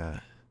seen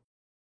that.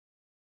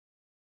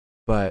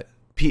 But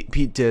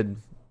Pete did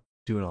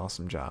do an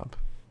awesome job.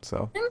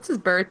 So I think it's his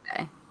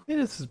birthday. It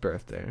is his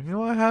birthday. You know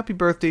what? Happy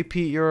birthday,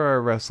 Pete. You're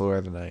our wrestler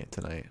of the night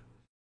tonight.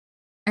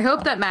 I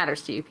hope that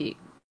matters to you, Pete.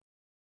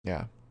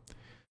 Yeah.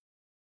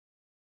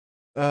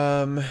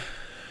 All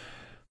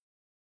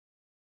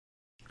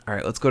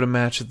right, let's go to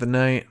match of the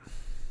night.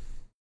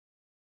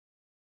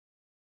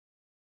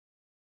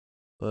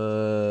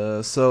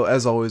 So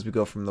as always, we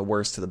go from the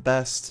worst to the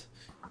best,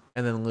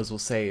 and then Liz will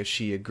say if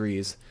she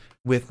agrees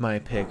with my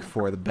pick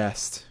for the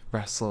best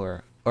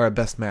wrestler or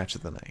best match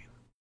of the night.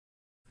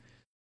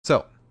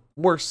 So,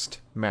 worst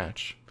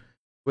match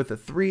with a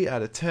 3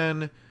 out of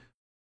 10,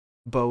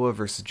 Boa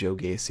versus Joe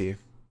Gacy.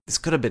 This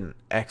could have been an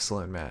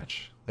excellent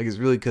match. Like, it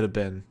really could have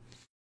been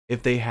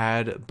if they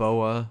had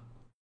Boa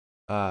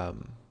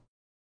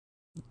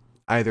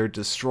either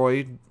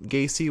destroy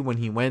Gacy when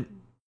he went,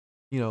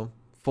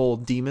 full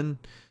demon,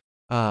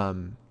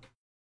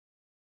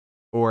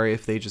 or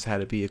if they just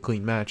had it be a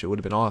clean match. It would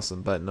have been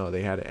awesome, but no,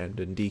 they had it end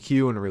in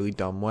DQ in a really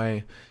dumb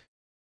way,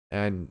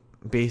 and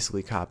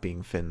basically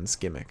copying Finn's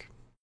gimmick.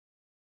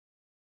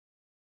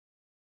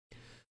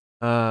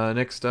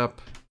 Next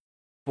up,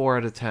 4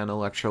 out of 10,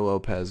 Elektra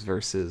Lopez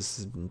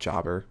versus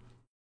Jobber.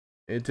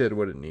 It did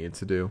what it needed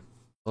to do.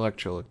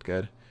 Elektra looked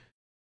good.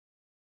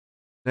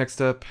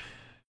 Next up,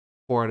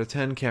 4 out of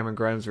 10, Cameron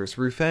Grimes versus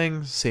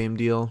Rufang. Same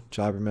deal.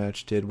 Jobber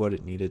match did what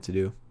it needed to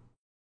do.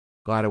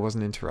 Glad it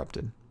wasn't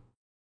interrupted.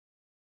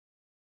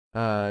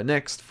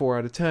 Next, 4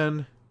 out of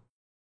 10,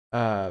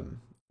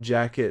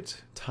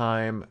 Jacket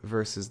Time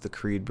versus the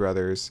Creed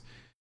brothers.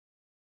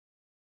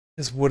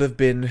 This would have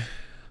been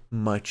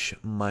much,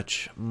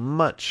 much,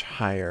 much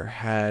higher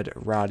had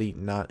Roddy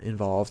not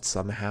involved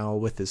somehow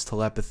with his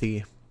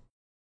telepathy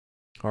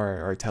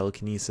or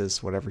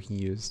telekinesis, whatever he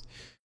used.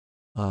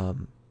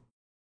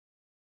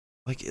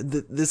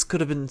 This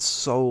could have been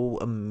so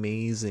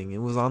amazing. It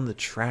was on the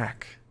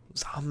track. It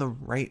was on the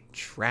right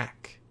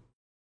track.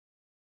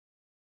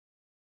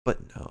 But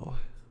no.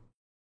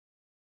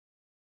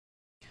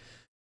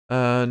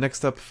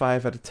 Next up,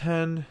 5 out of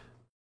 10,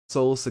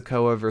 Solo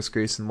Sikoa versus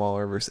Grayson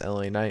Waller versus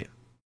LA Knight.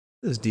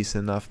 This is a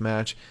decent enough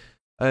match.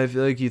 I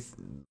feel like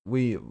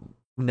we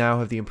now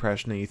have the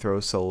impression that you throw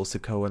Solo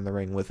Sikoa in the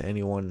ring with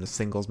anyone in a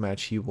singles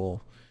match, it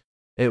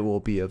will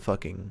be a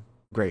fucking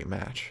great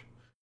match.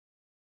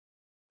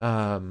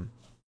 But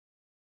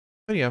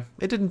yeah,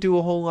 it didn't do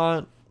a whole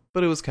lot,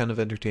 but it was kind of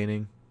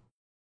entertaining.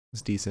 It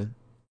was decent.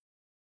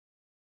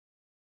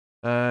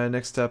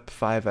 Next up,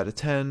 5 out of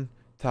 10,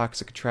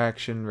 Toxic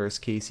Attraction versus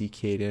Casey,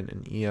 Kaden,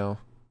 and Io.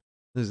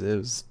 It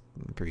was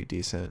pretty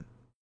decent.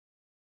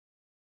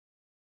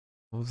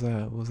 What was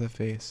that? What was that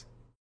face?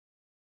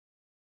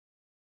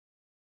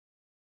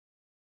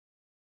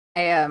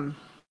 I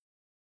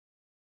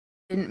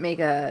didn't make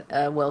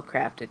a well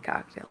crafted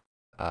cocktail.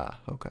 Ah,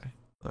 okay.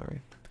 All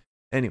right.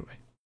 Anyway,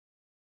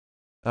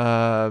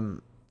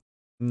 um,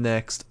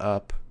 next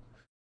up,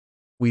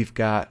 we've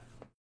got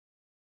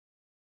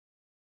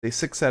a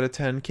 6 out of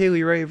 10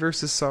 Kaylee Ray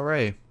versus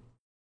Saray.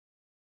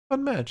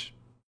 Fun match.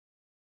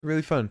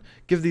 Really fun.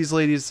 Give these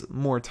ladies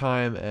more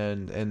time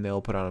and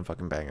they'll put on a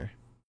fucking banger.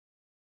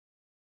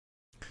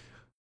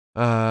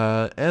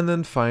 And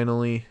then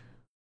finally,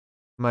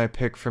 my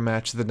pick for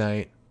match of the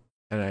night,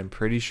 and I'm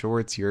pretty sure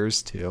it's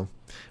yours too,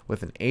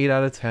 with an 8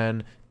 out of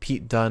 10,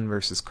 Pete Dunne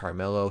versus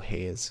Carmelo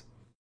Hayes.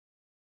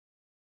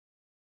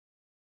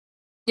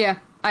 Yeah,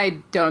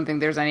 I don't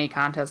think there's any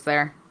contest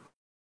there.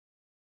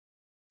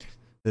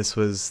 This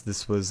was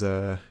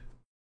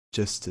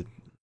just a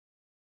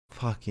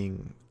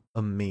fucking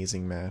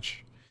amazing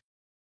match.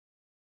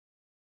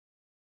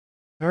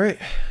 All right,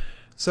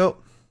 so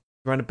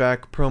run it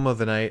back. Promo of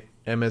the night.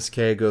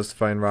 MSK goes to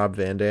find Rob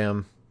Van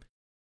Dam.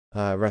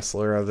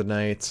 Wrestler of the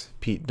night,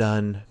 Pete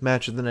Dunne.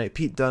 Match of the night,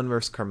 Pete Dunne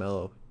versus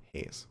Carmelo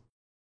Hayes.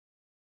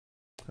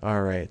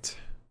 All right.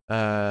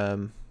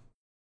 You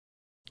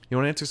want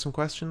to answer some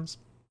questions?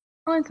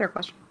 I'll answer a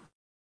question.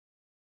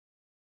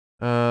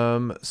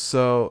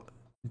 So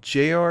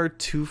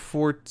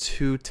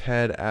JR242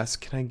 Ted asks,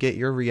 "Can I get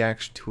your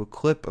reaction to a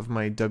clip of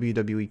my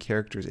WWE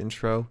characters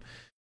intro?"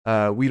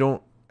 We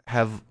don't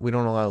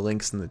allow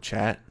links in the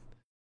chat,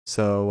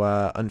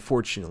 so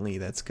unfortunately,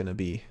 that's gonna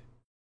be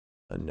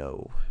a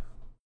no.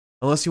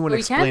 Unless you want to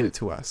explain it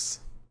to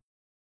us.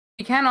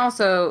 We can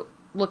also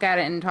look at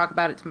it and talk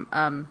about it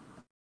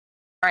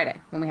Friday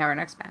when we have our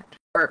next match.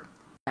 Or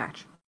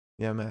match.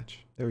 Yeah,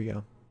 match. There we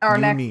go. Our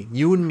you next... and me.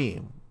 You and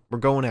me. We're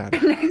going at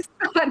it. Next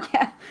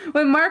podcast.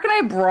 When Mark and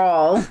I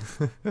brawl.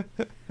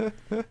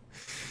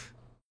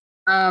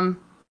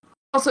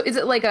 Also, is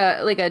it like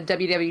a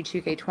WWE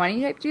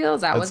 2K20 type deal?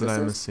 Is that That's what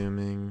I'm is?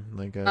 assuming.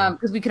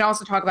 Because we can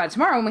also talk about it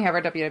tomorrow when we have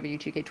our WWE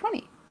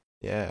 2K20.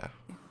 Yeah.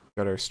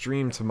 Got our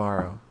stream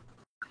tomorrow.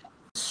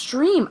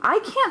 Stream? I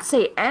can't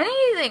say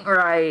anything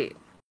right.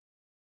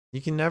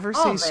 You can never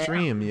say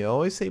stream. You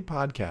always say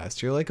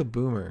podcast. You're like a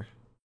boomer.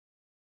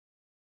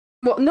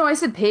 Well, no, I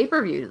said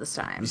pay-per-view this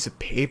time. You said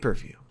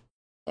pay-per-view.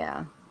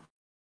 Yeah.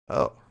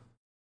 Oh.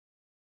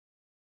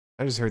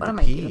 I just heard the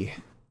P.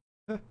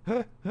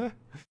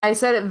 I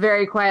said it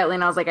very quietly,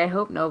 and I was like, I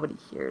hope nobody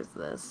hears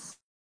this.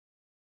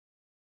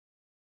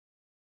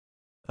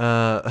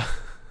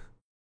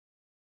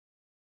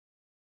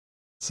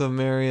 So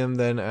Miriam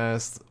then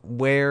asked,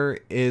 "Where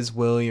is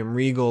William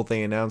Regal?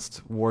 They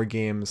announced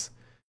WarGames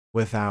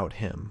without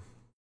him."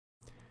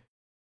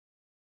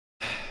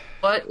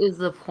 What is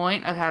the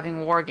point of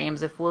having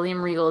WarGames if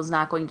William Regal is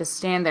not going to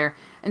stand there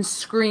and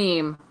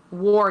scream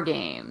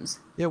WarGames?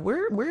 Yeah,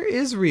 where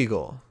is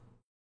Regal?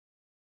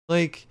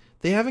 Like,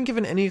 they haven't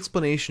given any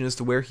explanation as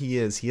to where he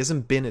is. He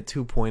hasn't been at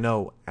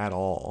 2.0 at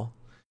all.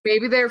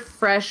 Maybe their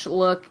fresh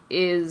look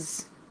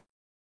is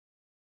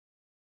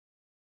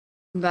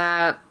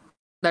that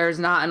there's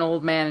not an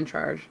old man in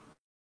charge.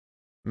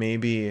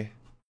 Maybe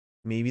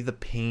the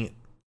paint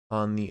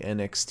on the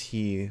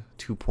NXT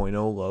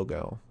 2.0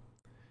 logo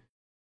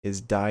is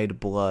dyed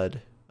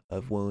blood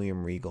of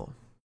William Regal.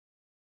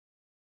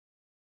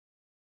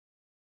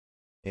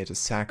 They had to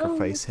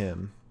sacrifice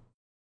him.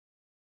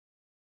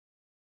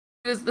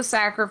 He was the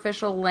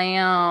sacrificial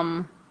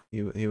lamb.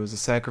 He was a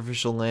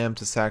sacrificial lamb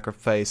to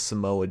sacrifice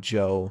Samoa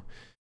Joe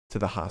to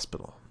the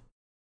hospital.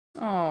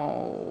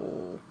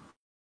 Oh.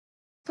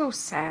 So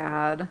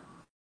sad.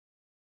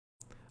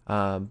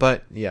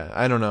 But yeah,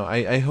 I don't know.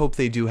 I hope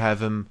they do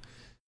have him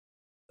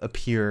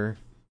appear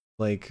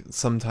like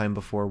sometime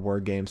before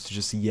WarGames to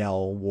just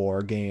yell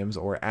WarGames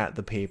or at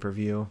the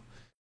pay-per-view.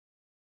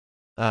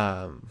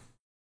 But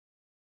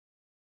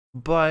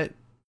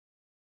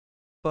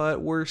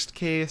worst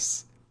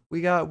case,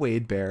 we got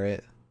Wade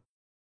Barrett.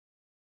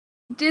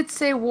 He did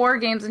say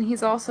WarGames, and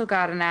he's also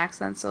got an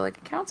accent, so like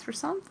it counts for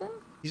something.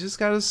 You just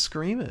gotta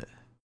scream it.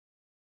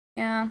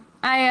 Yeah,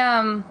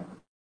 I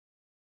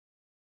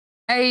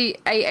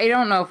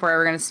don't know if we're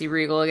ever gonna see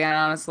Regal again.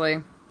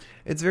 Honestly,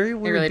 it's very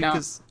weird really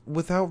because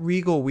without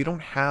Regal, we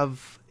don't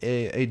have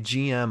a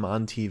GM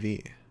on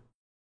TV.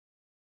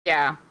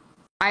 Yeah,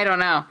 I don't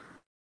know.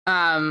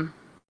 I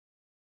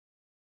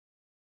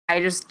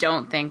just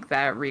don't think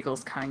that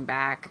Regal's coming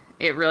back.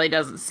 It really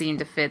doesn't seem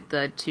to fit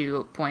the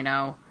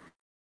 2.0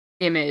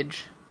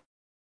 image.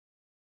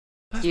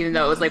 But even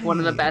though it was like one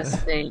of the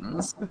best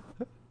things.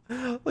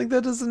 Like,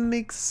 that doesn't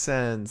make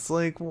sense.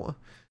 Like,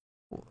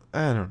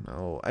 I don't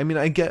know. I mean,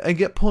 I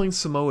get pulling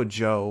Samoa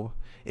Joe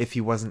if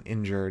he wasn't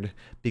injured,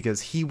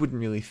 because he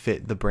wouldn't really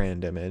fit the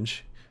brand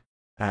image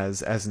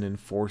as an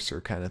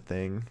enforcer kind of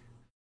thing.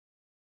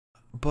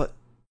 But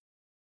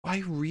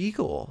why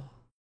Regal?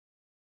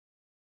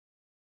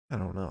 I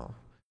don't know.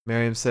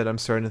 Miriam said, "I'm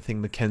starting to think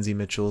Mackenzie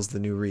Mitchell is the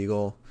new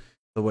Regal,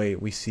 the way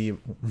we see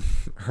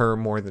her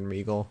more than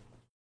Regal."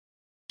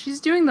 She's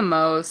doing the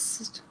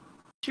most.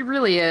 She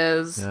really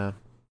is. Yeah.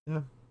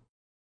 Yeah.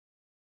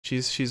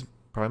 She's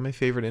probably my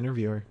favorite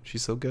interviewer.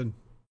 She's so good.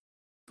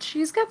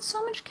 She's got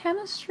so much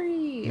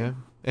chemistry. Yeah.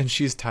 And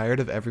she's tired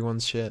of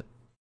everyone's shit.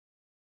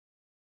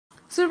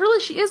 So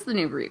really, she is the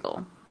new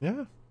Regal.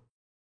 Yeah.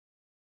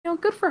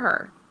 Good for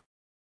her.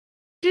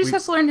 She just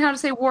has to learn how to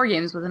say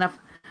WarGames with enough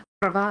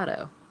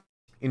bravado.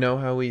 You know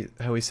how we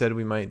said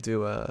we might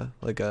do a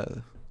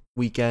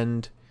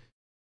weekend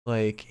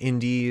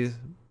indie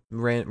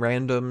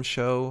random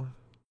show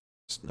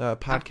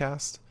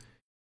podcast?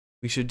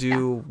 We should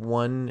do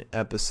one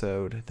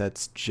episode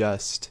that's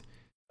just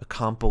a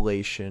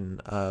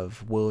compilation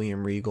of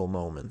William Regal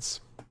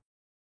moments.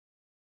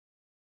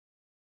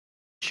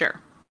 Sure.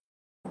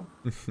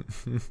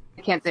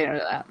 I can't say no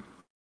to that.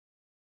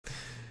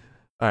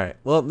 All right.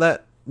 Well,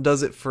 that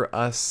does it for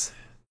us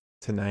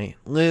tonight.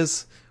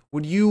 Liz,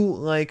 would you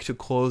like to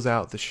close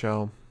out the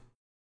show?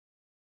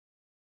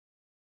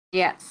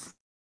 Yes.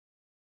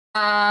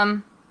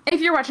 If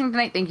you're watching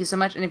tonight, thank you so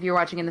much. And if you're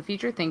watching in the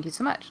future, thank you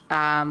so much.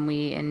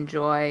 We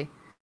enjoy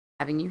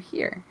having you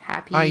here.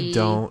 Happy... I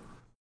don't.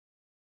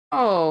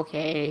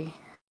 Okay.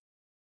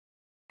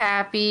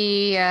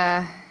 Happy,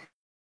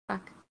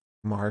 fuck.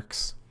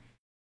 Marks.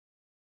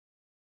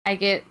 I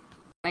get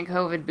my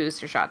COVID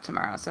booster shot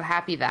tomorrow, so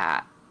happy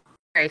that.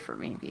 Pray for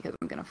me, because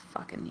I'm gonna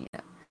fucking need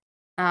it.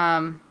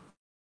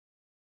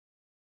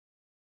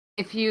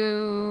 If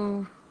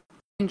you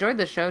enjoyed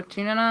the show,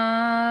 tune in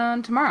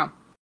on tomorrow.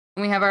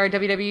 We have our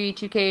WWE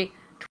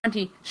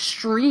 2K20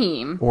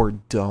 stream. Or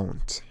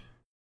don't.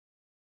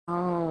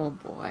 Oh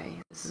boy,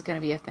 this is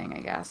gonna be a thing, I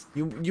guess.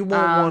 You won't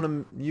want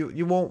to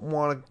you won't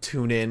want to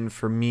tune in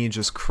for me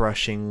just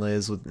crushing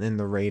Liz in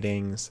the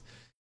ratings.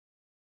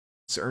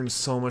 She's earned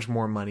so much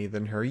more money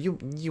than her. You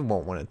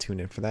won't want to tune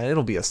in for that.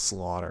 It'll be a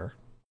slaughter.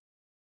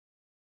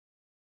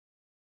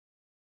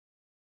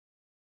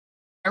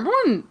 Remember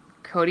when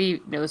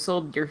Cody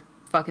no-sold your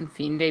fucking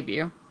Fiend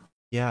debut?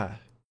 Yeah,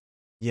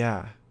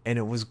 and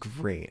it was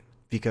great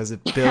because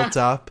it built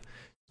up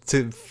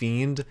to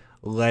Fiend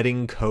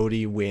letting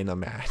Cody win a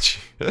match.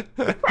 It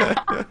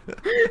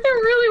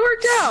really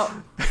worked out.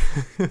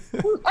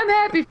 I'm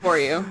happy for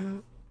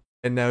you.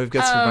 And now we've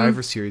got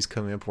Survivor Series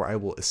coming up where I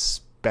will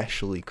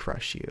especially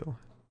crush you.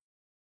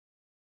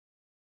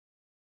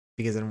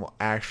 Because then we'll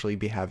actually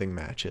be having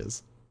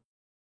matches.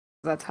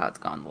 That's how it's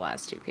gone the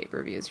last two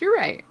pay-per-views. You're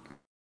right.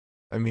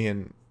 I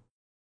mean...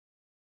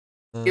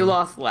 you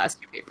lost the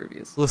last two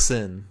pay-per-views.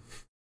 Listen.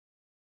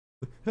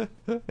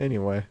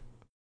 Anyway.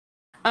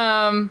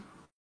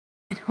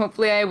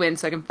 Hopefully I win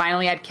so I can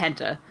finally add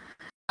Kenta.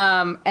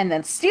 And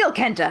then steal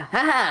Kenta.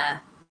 Haha.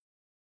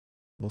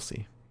 We'll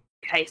see.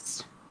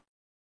 Heist.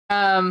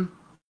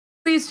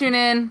 Please tune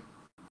in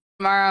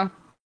tomorrow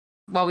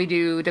while we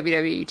do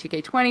WWE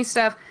 2K20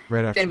 stuff.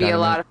 Right after it's gonna be Dynamite. a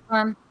lot of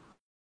fun.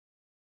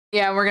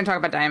 Yeah, we're gonna talk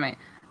about Dynamite.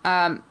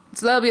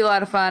 So that'll be a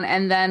lot of fun.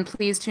 And then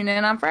please tune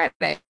in on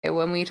Friday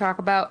when we talk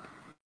about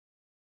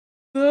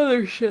the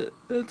other shit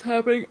that's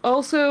happening.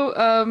 Also,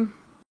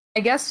 I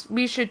guess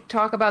we should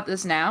talk about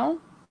this now.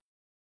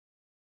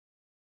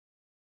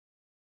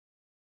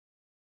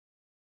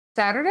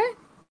 Saturday?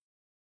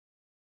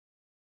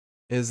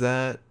 Is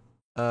that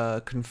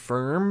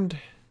confirmed?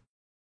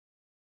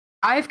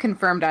 I've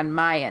confirmed on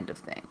my end of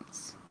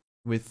things.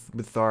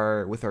 With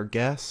our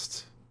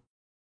guest?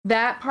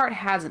 That part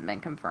hasn't been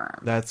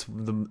confirmed. That's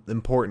the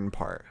important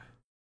part.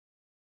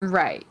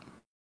 Right.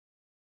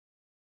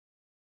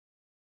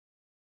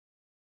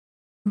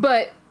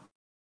 But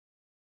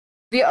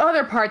the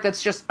other part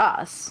that's just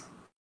us,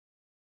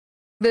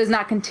 that is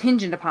not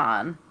contingent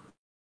upon.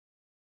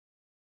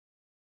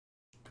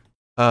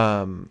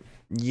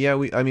 Yeah,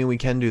 we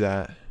can do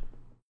that.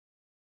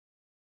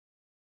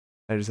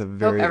 I just have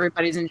very... Hope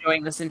everybody's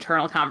enjoying this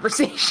internal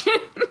conversation.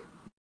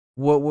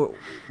 What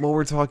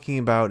we're talking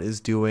about is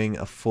doing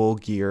a Full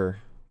Gear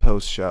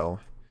post show.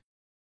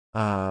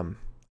 I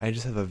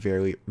just have a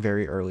very,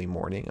 very early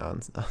morning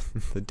on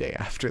the day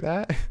after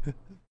that.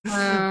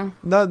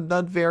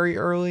 Not very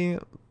early,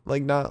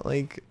 not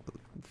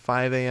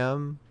 5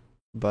 a.m.,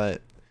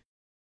 but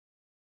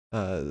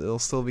it'll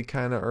still be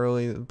kind of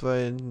early, but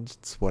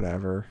it's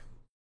whatever.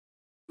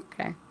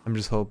 Okay. I'm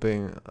just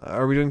hoping.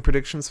 Are we doing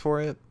predictions for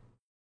it?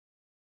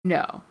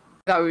 No. I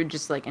thought we would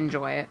just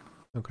enjoy it.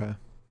 Okay.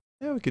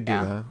 Yeah, we could do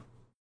that.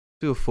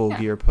 Do a Full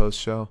Gear post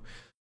show.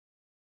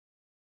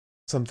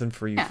 Something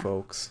for you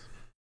folks.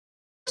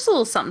 Just a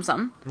little something,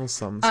 something. A little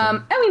something.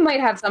 And we might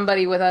have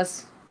somebody with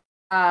us.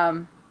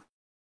 Fellow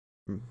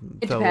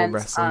depends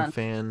wrestling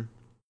fan.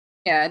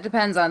 Yeah, it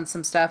depends on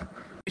some stuff.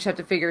 We just have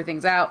to figure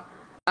things out.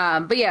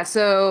 But yeah,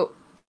 so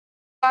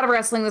a lot of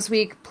wrestling this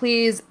week.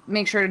 Please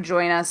make sure to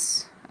join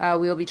us.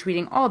 We will be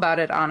tweeting all about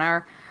it on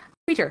our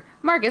Twitter.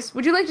 Marcus,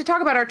 would you like to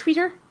talk about our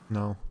Twitter?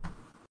 No.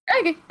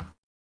 Okay.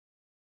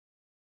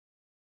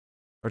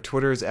 Our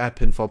Twitter is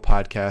 @Pinfall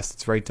Podcast.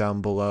 It's right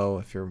down below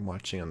if you're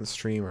watching on the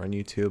stream or on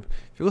YouTube.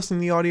 If you're listening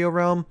in the audio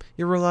realm,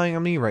 you're relying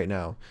on me right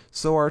now.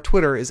 So our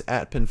Twitter is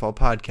 @Pinfall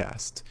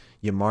Podcast.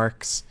 You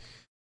marks.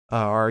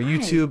 Our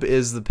YouTube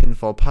is the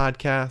Pinfall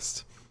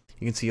Podcast.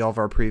 You can see all of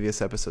our previous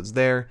episodes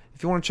there.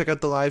 If you want to check out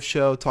the live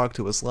show, talk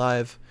to us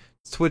live.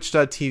 It's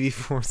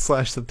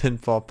twitch.tv/the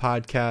Pinfall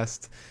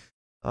Podcast.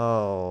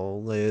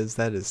 Oh, Liz,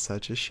 that is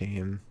such a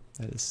shame.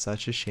 That is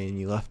such a shame.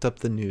 You left up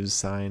the news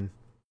sign.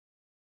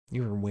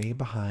 You were way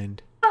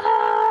behind.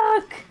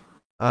 Fuck!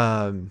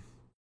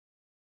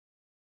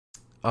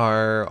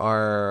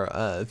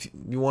 If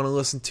you want to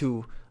listen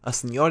to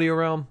us in the audio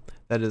realm,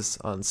 that is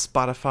on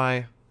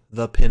Spotify,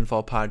 the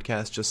Pinfall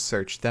Podcast. Just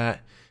search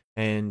that,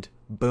 and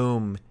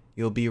boom,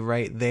 you'll be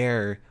right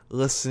there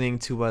listening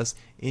to us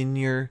in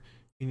your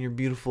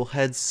beautiful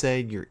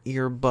headset, your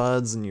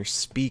earbuds, and your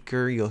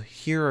speaker. You'll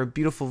hear our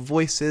beautiful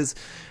voices,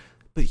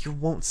 but you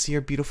won't see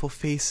our beautiful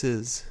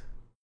faces.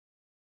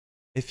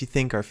 If you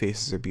think our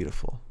faces are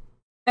beautiful.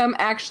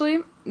 Actually,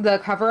 the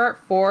cover art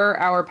for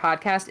our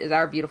podcast is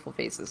our beautiful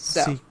faces.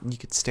 So you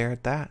could stare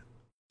at that.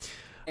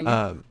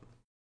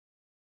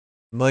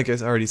 Like I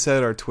already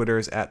said, our Twitter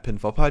is at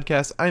Pinfall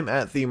Podcast. I'm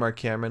at the Mark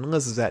Cameron.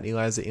 Liz is at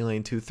Eliza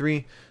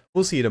Elaine23.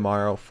 We'll see you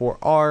tomorrow for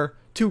our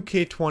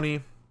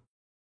 2K20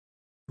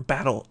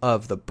 Battle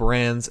of the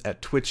Brands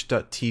at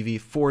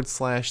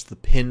twitch.tv/the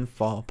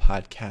Pinfall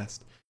Podcast.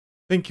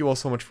 Thank you all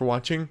so much for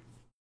watching.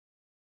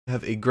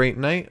 Have a great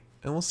night,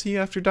 and we'll see you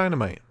after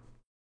Dynamite.